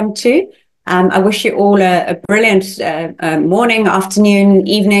welcome to. I wish you all a brilliant morning, afternoon,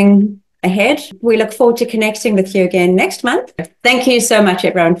 evening, ahead. We look forward to connecting with you again next month. Thank you so much,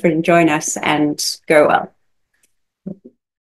 everyone, for joining us, and go well.